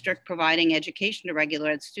district providing education to regular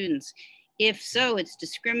ed students? If so, it's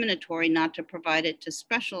discriminatory not to provide it to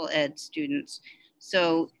special ed students.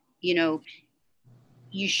 So,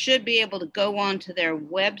 you should be able to go onto their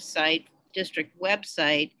website, district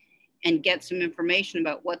website, and get some information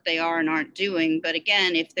about what they are and aren't doing. But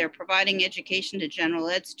again, if they're providing education to general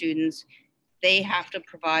ed students, they have to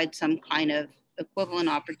provide some kind of equivalent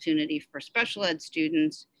opportunity for special ed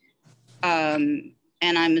students. And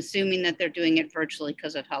I'm assuming that they're doing it virtually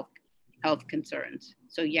because of health health concerns.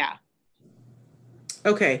 So yeah.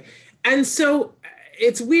 Okay. And so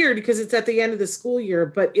it's weird because it's at the end of the school year,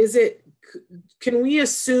 but can we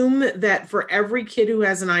assume that for every kid who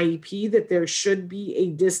has an IEP that there should be a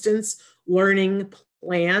distance learning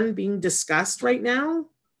plan being discussed right now?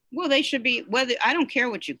 Well, they should be, whether, I don't care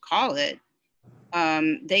what you call it,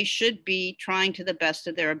 they should be trying to the best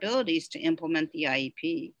of their abilities to implement the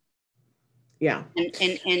IEP. Yeah.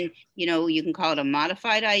 And you know, you can call it a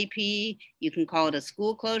modified IEP, you can call it a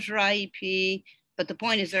school closure IEP, but the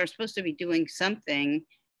point is they're supposed to be doing something,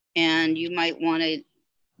 and you might want to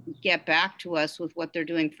get back to us with what they're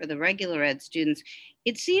doing for the regular ed students.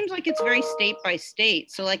 It seems like it's very state by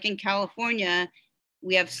state. So like in California,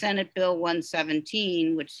 we have Senate Bill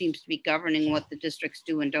 117, which seems to be governing what the districts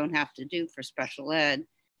do and don't have to do for special ed.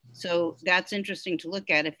 So that's interesting to look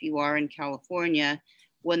at if you are in California.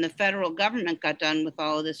 When the federal government got done with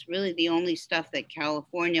all of this, really the only stuff that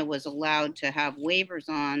California was allowed to have waivers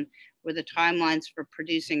on were the timelines for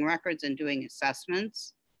producing records and doing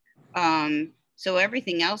assessments. So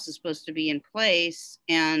everything else is supposed to be in place,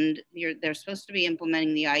 and they're supposed to be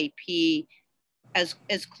implementing the IEP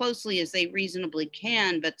as closely as they reasonably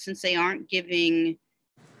can. But since they aren't giving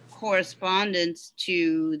correspondence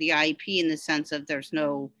to the IEP in the sense of there's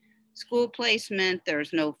no school placement,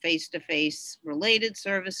 there's no face-to-face related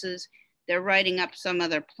services, they're writing up some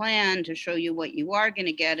other plan to show you what you are going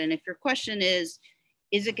to get. And if your question is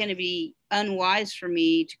it going to be unwise for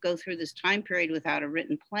me to go through this time period without a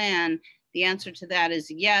written plan? The answer to that is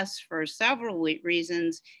yes, for several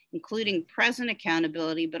reasons, including present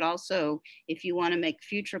accountability, but also if you want to make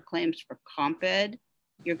future claims for comp ed,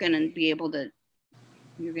 you're going to need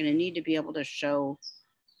to be able to show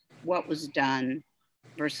what was done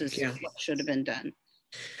versus what should have been done.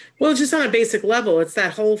 Well, just on a basic level, it's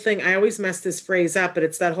that whole thing. I always mess this phrase up, but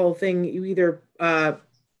it's that whole thing. You either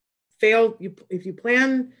fail, if you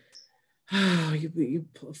plan, you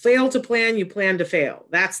fail to plan, you plan to fail.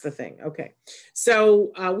 That's the thing. Okay.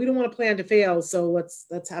 So we don't want to plan to fail. So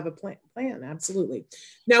let's have a plan. Absolutely.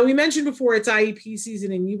 Now, we mentioned before it's IEP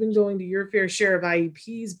season, and you've been going to your fair share of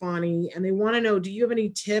IEPs, Bonnie, and they want to know, do you have any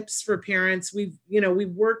tips for parents? We've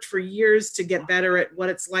worked for years to get better at what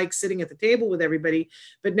it's like sitting at the table with everybody,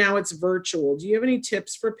 but now it's virtual. Do you have any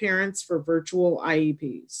tips for parents for virtual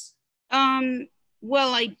IEPs?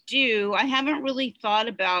 Well, I do. I haven't really thought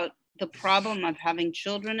about the problem of having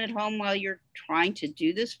children at home while you're trying to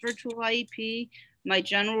do this virtual IEP. My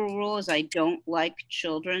general rule is I don't like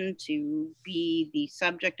children to be the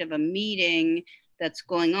subject of a meeting that's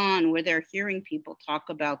going on where they're hearing people talk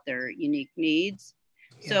about their unique needs.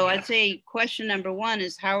 Yeah. So I'd say question number one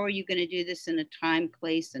is, how are you going to do this in a time,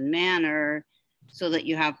 place, and manner so that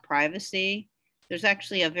you have privacy? There's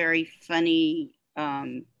actually a very funny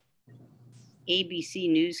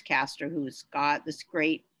ABC newscaster who's got this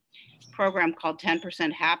great program called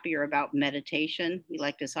 10% Happier about meditation. He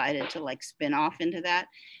decided to spin off into that.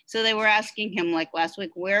 So they were asking him last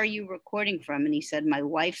week, where are you recording from? And he said, my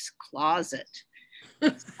wife's closet.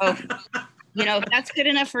 So, if that's good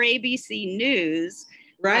enough for ABC News,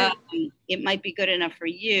 right? It might be good enough for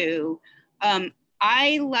you.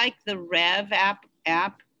 I like the Rev app,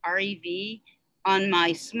 REV, on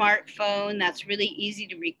my smartphone. That's really easy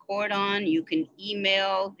to record on. You can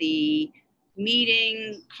email the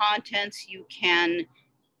meeting contents, you can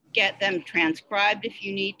get them transcribed if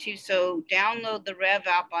you need to. So download the Rev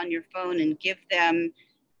app on your phone and give them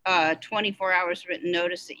 24 hours written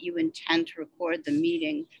notice that you intend to record the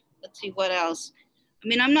meeting. Let's see what else. I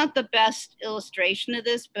mean, I'm not the best illustration of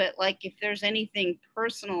this, but if there's anything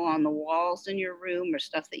personal on the walls in your room or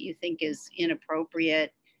stuff that you think is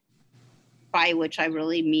inappropriate, by which I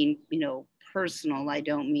really mean, personal. I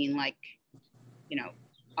don't mean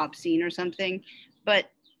obscene or something, but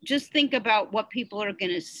just think about what people are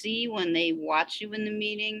going to see when they watch you in the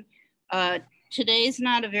meeting. Today is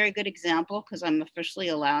not a very good example because I'm officially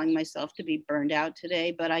allowing myself to be burned out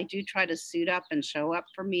today, but I do try to suit up and show up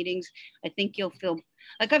for meetings. I think you'll feel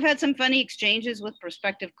I've had some funny exchanges with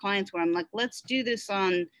prospective clients where I'm let's do this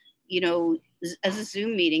on, as a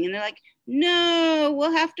Zoom meeting. And they're like, no,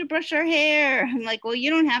 we'll have to brush our hair. I'm well, you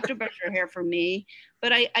don't have to brush your hair for me,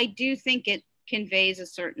 but I do think it conveys a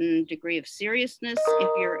certain degree of seriousness if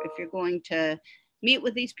you're going to meet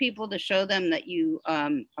with these people to show them that you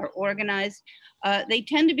are organized. They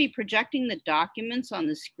tend to be projecting the documents on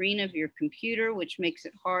the screen of your computer, which makes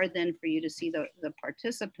it hard then for you to see the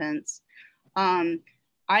participants.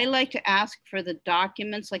 I like to ask for the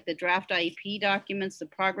documents, like the draft IEP documents, the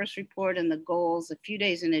progress report, and the goals a few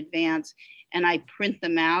days in advance, and I print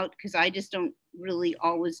them out because I just don't really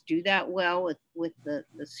always do that well with the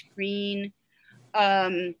screen.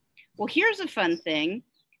 Well, here's a fun thing.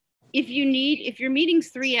 If your meeting's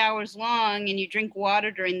 3 hours long and you drink water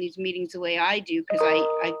during these meetings the way I do, because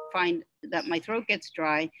I find that my throat gets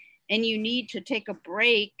dry, and you need to take a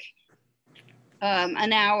break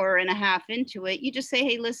an hour and a half into it, you just say,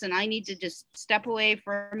 hey, listen, I need to just step away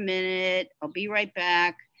for a minute. I'll be right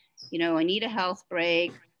back. I need a health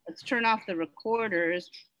break. Let's turn off the recorders.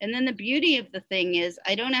 And then the beauty of the thing is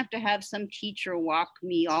I don't have to have some teacher walk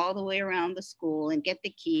me all the way around the school and get the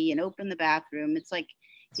key and open the bathroom. It's like,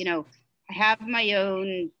 I have my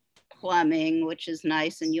own plumbing, which is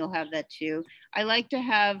nice, and you'll have that too. I like to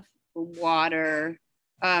have water.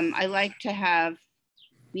 I like to have,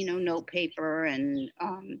 note paper and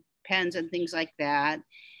pens and things like that.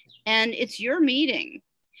 And it's your meeting.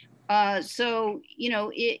 So,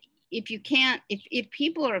 if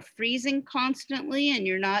people are freezing constantly and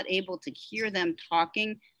you're not able to hear them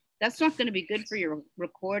talking, that's not going to be good for your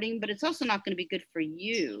recording, but it's also not going to be good for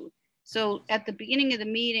you. So at the beginning of the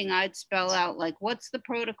meeting, I'd spell out like, what's the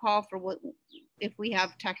protocol for what, if we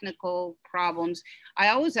have technical problems. I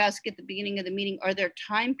always ask at the beginning of the meeting, are there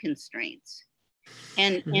time constraints?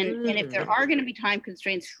 And if there are going to be time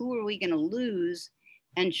constraints, who are we going to lose?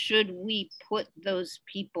 And should we put those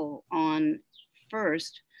people on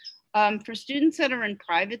first? For students that are in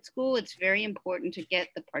private school, it's very important to get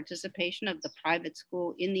the participation of the private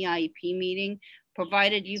school in the IEP meeting,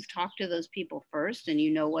 provided you've talked to those people first and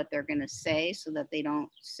you know what they're going to say so that they don't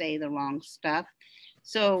say the wrong stuff.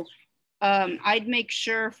 So I'd make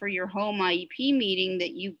sure for your home IEP meeting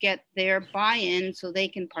that you get their buy-in so they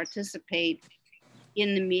can participate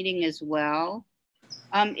in the meeting as well.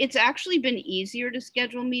 It's actually been easier to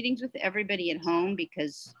schedule meetings with everybody at home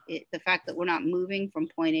because the fact that we're not moving from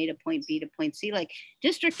point A to point B to point C, like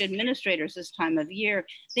district administrators this time of year,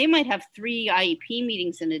 they might have 3 IEP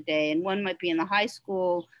meetings in a day, and one might be in the high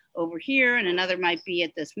school over here and another might be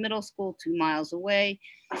at this middle school 2 miles away.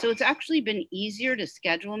 So it's actually been easier to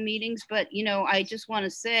schedule meetings. But, I just want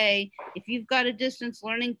to say, if you've got a distance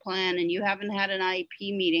learning plan and you haven't had an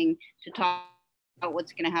IEP meeting to talk about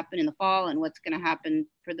what's going to happen in the fall and what's going to happen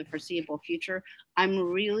for the foreseeable future, I'm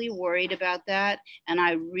really worried about that. And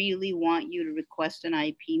I really want you to request an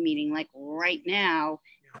IEP meeting like right now,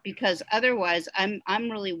 because otherwise I'm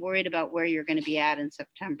really worried about where you're going to be at in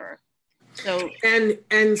September. So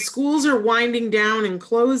and schools are winding down and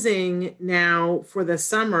closing now for the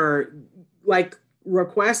summer. Like,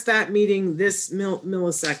 request that meeting this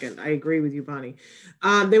millisecond. I agree with you, Bonnie.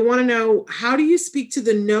 They want to know, how do you speak to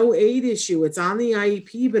the no aid issue? It's on the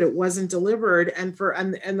IEP, but it wasn't delivered. And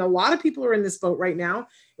a lot of people are in this boat right now.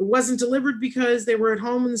 It wasn't delivered because they were at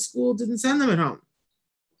home and the school didn't send them at home.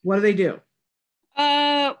 What do they do?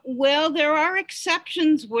 Well, there are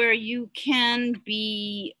exceptions where you can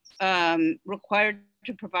be required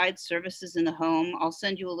to provide services in the home. I'll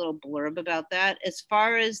send you a little blurb about that. As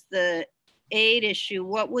far as the aid issue,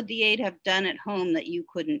 what would the aid have done at home that you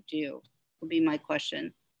couldn't do, would be my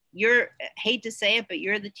question. Hate to say it, but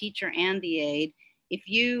you're the teacher and the aid. If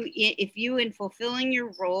you in fulfilling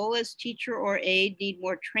your role as teacher or aid need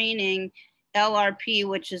more training, LRP,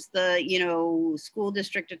 which is the school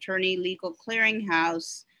district attorney legal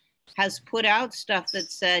clearinghouse, has put out stuff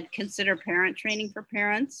that said consider parent training for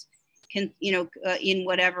parents, in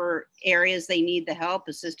whatever areas they need the help,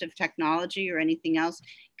 assistive technology or anything else.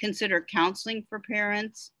 Consider counseling for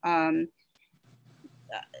parents.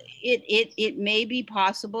 It may be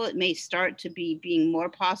possible, it may start to be being more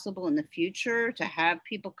possible in the future to have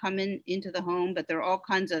people come into the home, but there are all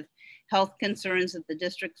kinds of health concerns that the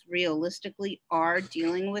districts realistically are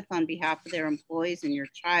dealing with on behalf of their employees and your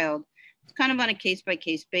child. It's kind of on a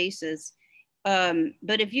case-by-case basis.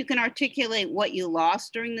 But if you can articulate what you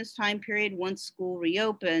lost during this time period, once school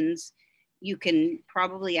reopens, you can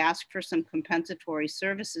probably ask for some compensatory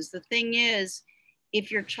services. The thing is, if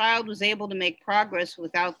your child was able to make progress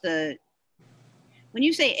without when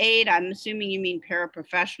you say aid, I'm assuming you mean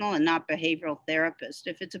paraprofessional and not behavioral therapist.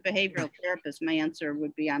 If it's a behavioral therapist, my answer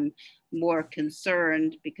would be I'm more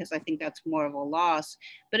concerned because I think that's more of a loss.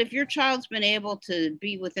 But if your child's been able to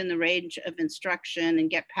be within the range of instruction and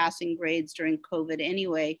get passing grades during COVID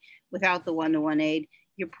anyway, without the one-to-one aid,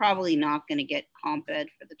 you're probably not going to get comp ed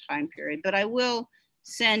for the time period. But I will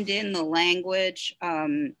send in the language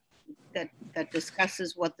that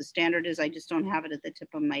discusses what the standard is. I just don't have it at the tip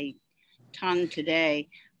of my tongue today.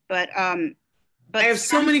 But I have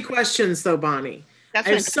so many questions though, Bonnie. I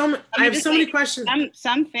have so many questions.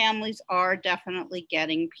 Some families are definitely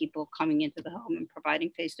getting people coming into the home and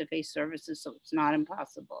providing face-to-face services, so it's not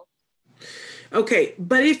impossible. Okay,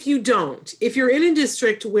 but if you're in a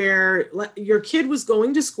district where your kid was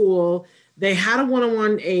going to school, They had a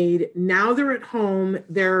one-on-one aide. Now they're at home.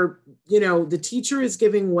 They're, the teacher is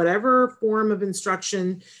giving whatever form of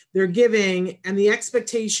instruction they're giving. And the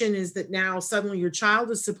expectation is that now suddenly your child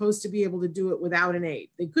is supposed to be able to do it without an aide.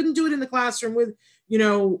 They couldn't do it in the classroom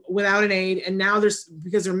without an aide. And now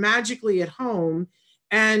because they're magically at home.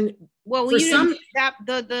 And well, the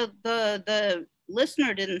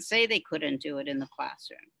listener didn't say they couldn't do it in the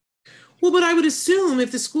classroom. Well, but I would assume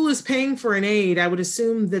if the school is paying for an aide, I would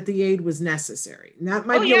assume that the aid was necessary. And that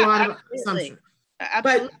might be a lot of assumption.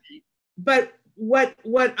 Absolutely. But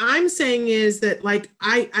what I'm saying is that, like,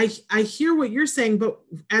 I hear what you're saying, but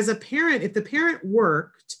as a parent, if the parent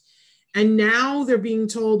worked and now they're being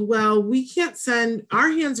told, well, we can't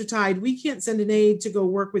our hands are tied. We can't send an aide to go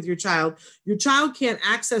work with your child. Your child can't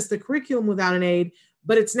access the curriculum without an aide,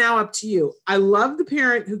 but it's now up to you. I love the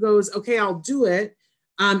parent who goes, okay, I'll do it.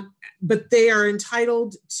 But they are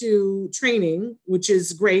entitled to training, which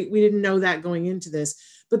is great. We didn't know that going into this.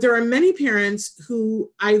 But there are many parents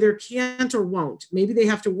who either can't or won't. Maybe they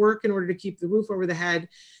have to work in order to keep the roof over the head.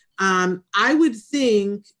 I would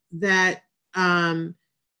think that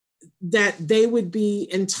that they would be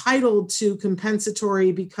entitled to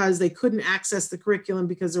compensatory because they couldn't access the curriculum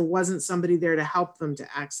because there wasn't somebody there to help them to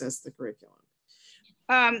access the curriculum.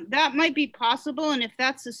 That might be possible. And if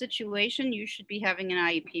that's the situation, you should be having an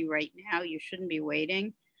IEP right now. You shouldn't be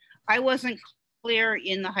waiting. I wasn't clear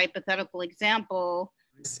in the hypothetical example,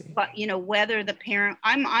 but whether the parent,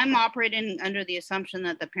 I'm operating under the assumption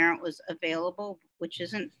that the parent was available, which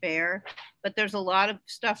isn't fair, but there's a lot of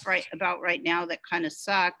stuff right now that kind of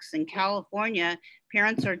sucks. In California,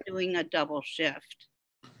 parents are doing a double shift.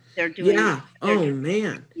 Man.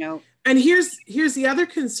 And here's the other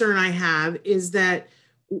concern I have is that,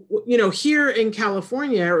 here in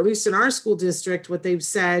California, or at least in our school district, what they've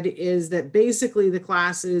said is that basically the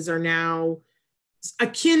classes are now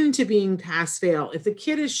akin to being pass-fail. If the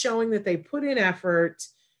kid is showing that they put in effort,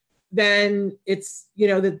 then it's,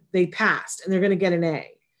 that they passed and they're going to get an A.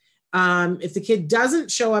 If the kid doesn't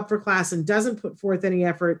show up for class and doesn't put forth any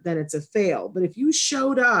effort, then it's a fail. But if you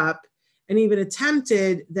showed up and even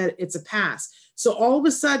attempted, that it's a pass. So all of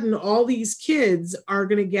a sudden, all these kids are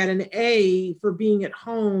going to get an A for being at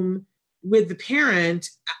home with the parent.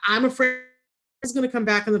 I'm afraid it's going to come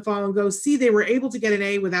back in the fall and go, see, they were able to get an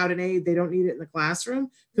A without an A. They don't need it in the classroom.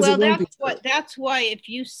 Well, that's why if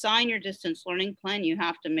you sign your distance learning plan, you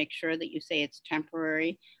have to make sure that you say it's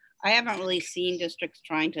temporary. I haven't really seen districts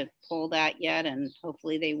trying to pull that yet, and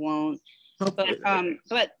hopefully they won't.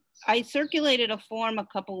 But I circulated a form a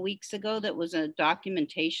couple of weeks ago that was a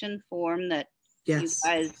documentation form that you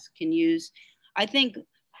guys can use. I think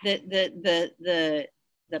that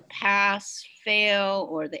the pass, fail,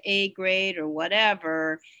 or the A grade or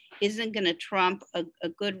whatever isn't going to trump a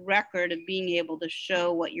good record of being able to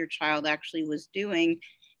show what your child actually was doing.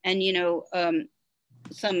 And,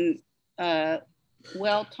 some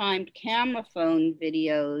well-timed camera phone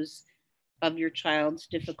videos of your child's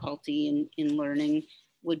difficulty in learning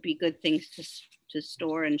would be good things to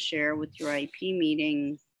store and share with your IEP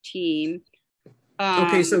meeting team.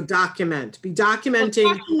 Okay, so be documenting.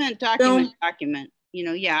 Well, document.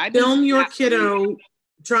 Film your kiddo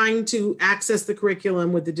trying to access the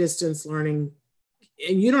curriculum with the distance learning.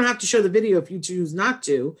 And you don't have to show the video if you choose not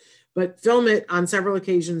to, but film it on several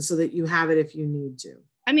occasions so that you have it if you need to.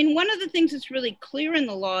 I mean, one of the things that's really clear in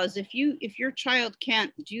the law is if your child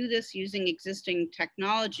can't do this using existing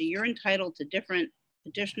technology, you're entitled to different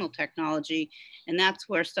additional technology, and that's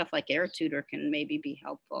where stuff like AirTutor can maybe be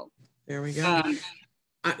helpful. There we go.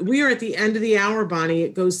 We are at the end of the hour, Bonnie.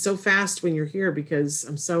 It goes so fast when you're here because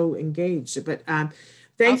I'm so engaged. But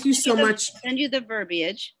thank you so much. Send you the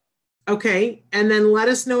verbiage. Okay, and then let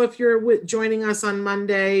us know if you're joining us on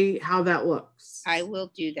Monday, how that looks. I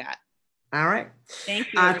will do that. All right.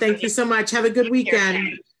 Thank you. Thank you so much. Have a good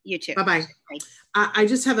weekend. You too. Bye-bye. I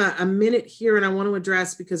just have a minute here and I want to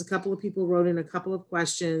address because a couple of people wrote in a couple of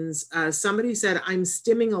questions. Somebody said, I'm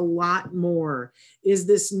stimming a lot more. Is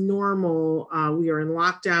this normal? We are in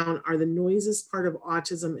lockdown. Are the noises part of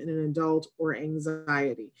autism in an adult or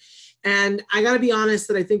anxiety? And I got to be honest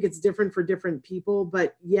that I think it's different for different people,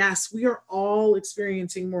 but yes, we are all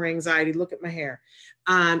experiencing more anxiety. Look at my hair.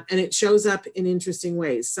 And it shows up in interesting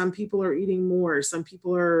ways. Some people are eating more. Some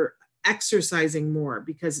people are exercising more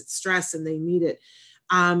because it's stress and they need it.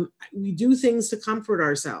 We do things to comfort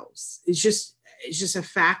ourselves. It's just a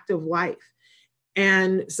fact of life.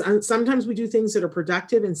 And sometimes we do things that are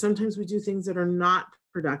productive and sometimes we do things that are not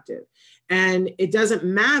productive. And it doesn't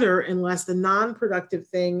matter unless the non-productive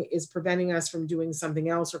thing is preventing us from doing something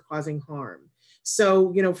else or causing harm.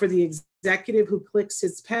 So, for the executive who clicks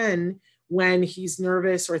his pen when he's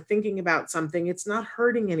nervous or thinking about something, it's not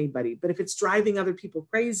hurting anybody. But if it's driving other people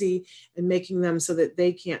crazy and making them so that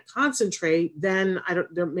they can't concentrate, then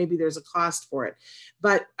maybe there's a cost for it.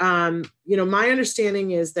 But, my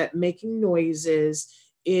understanding is that making noises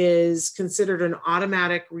is considered an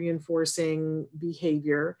automatic reinforcing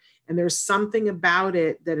behavior. And there's something about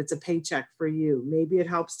it that it's a paycheck for you. Maybe it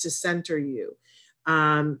helps to center you.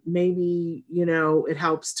 Maybe, it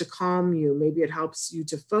helps to calm you. Maybe it helps you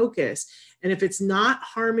to focus. And if it's not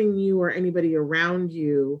harming you or anybody around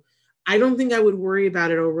you, I don't think I would worry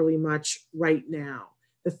about it overly much right now.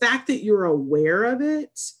 The fact that you're aware of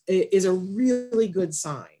it is a really good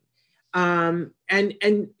sign. Maybe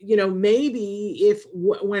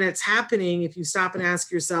when it's happening, if you stop and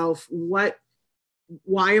ask yourself,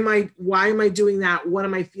 why am I doing that? What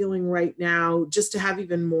am I feeling right now? Just to have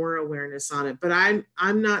even more awareness on it. But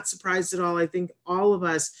I'm not surprised at all. I think all of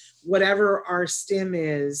us, whatever our stim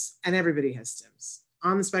is, and everybody has stims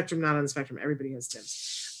on the spectrum, not on the spectrum, everybody has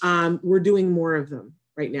stims. We're doing more of them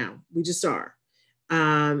right now. We just are.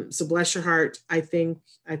 So bless your heart. I think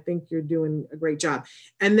you're doing a great job.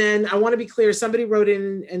 And then I want to be clear. Somebody wrote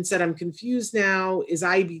in and said, I'm confused now. Is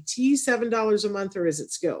IBT $7 a month or is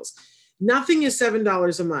it skills? Nothing is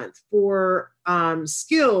 $7 a month. For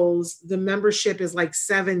skills, the membership is like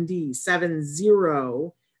 70, and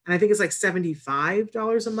I think it's like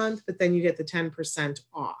 $75 a month, but then you get the 10%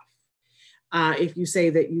 off if you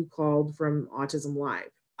say that you called from Autism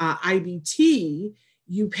Live. IBT,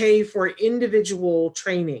 you pay for individual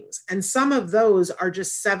trainings, and some of those are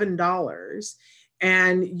just $7,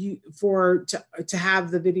 and to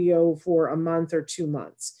have the video for a month or 2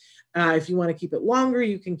 months. If you want to keep it longer,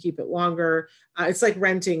 you can keep it longer. It's like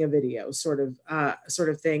renting a video sort of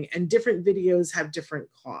thing. And different videos have different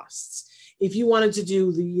costs. If you wanted to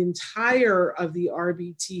do the entire of the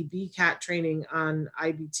RBT BCAT training on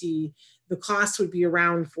IBT, the cost would be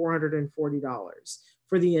around $440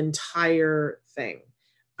 for the entire thing.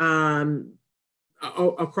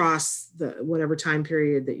 Across the whatever time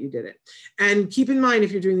period that you did it. And keep in mind,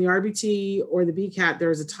 if you're doing the RBT or the BCAT,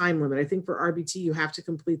 there's a time limit. I think for RBT, you have to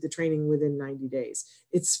complete the training within 90 days.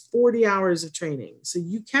 It's 40 hours of training. So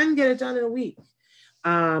you can get it done in a week.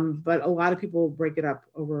 But a lot of people break it up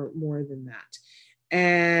over more than that.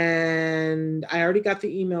 And I already got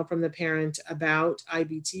the email from the parent about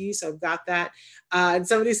IBT, so I've got that. And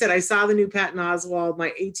somebody said, I saw the new Patton Oswalt.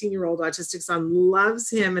 My 18-year-old autistic son loves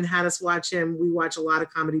him and had us watch him. We watch a lot of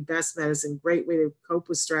comedy. Best medicine, great way to cope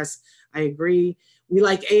with stress. I agree. We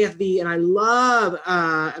like AFV, and I love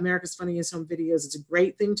America's Funniest Home Videos. It's a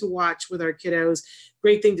great thing to watch with our kiddos.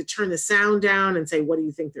 Great thing to turn the sound down and say, what do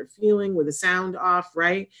you think they're feeling with the sound off,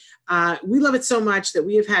 right? We love it so much that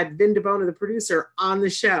we have had Vin DeBona, the producer, on the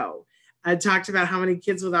show. Talked about how many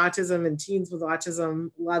kids with autism and teens with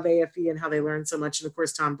autism love AFE and how they learn so much. And of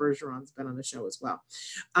course, Tom Bergeron's been on the show as well.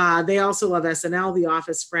 They also love SNL, The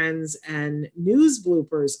Office, Friends, and news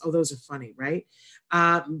bloopers. Oh, those are funny, right?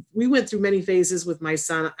 We went through many phases with my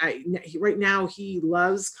son. Right now, he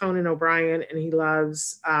loves Conan O'Brien and he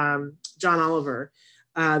loves John Oliver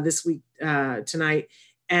this week, tonight.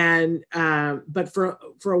 And but for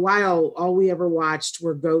a while, all we ever watched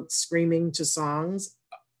were goats screaming to songs.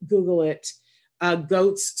 Google it,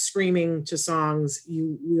 goats screaming to songs.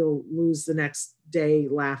 You will lose the next day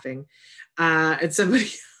laughing. And somebody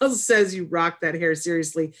else says, you rock that hair.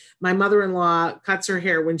 Seriously, my mother-in-law cuts her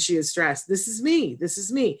hair when she is stressed. This is me.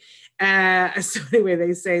 So anyway,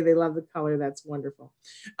 they say they love the color. That's wonderful.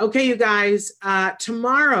 Okay, you guys,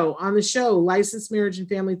 tomorrow on the show, licensed marriage and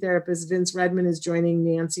family therapist Vince Redmond is joining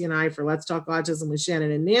Nancy and I for Let's Talk Autism with Shannon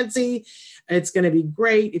and Nancy. It's going to be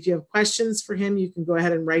great. If you have questions for him, you can go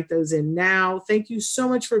ahead and write those in now. Thank you so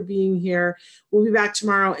much for being here. We'll be back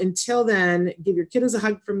tomorrow. Until then, give your kiddos a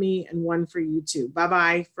hug from me and one for you too.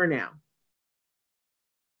 Bye-bye for now.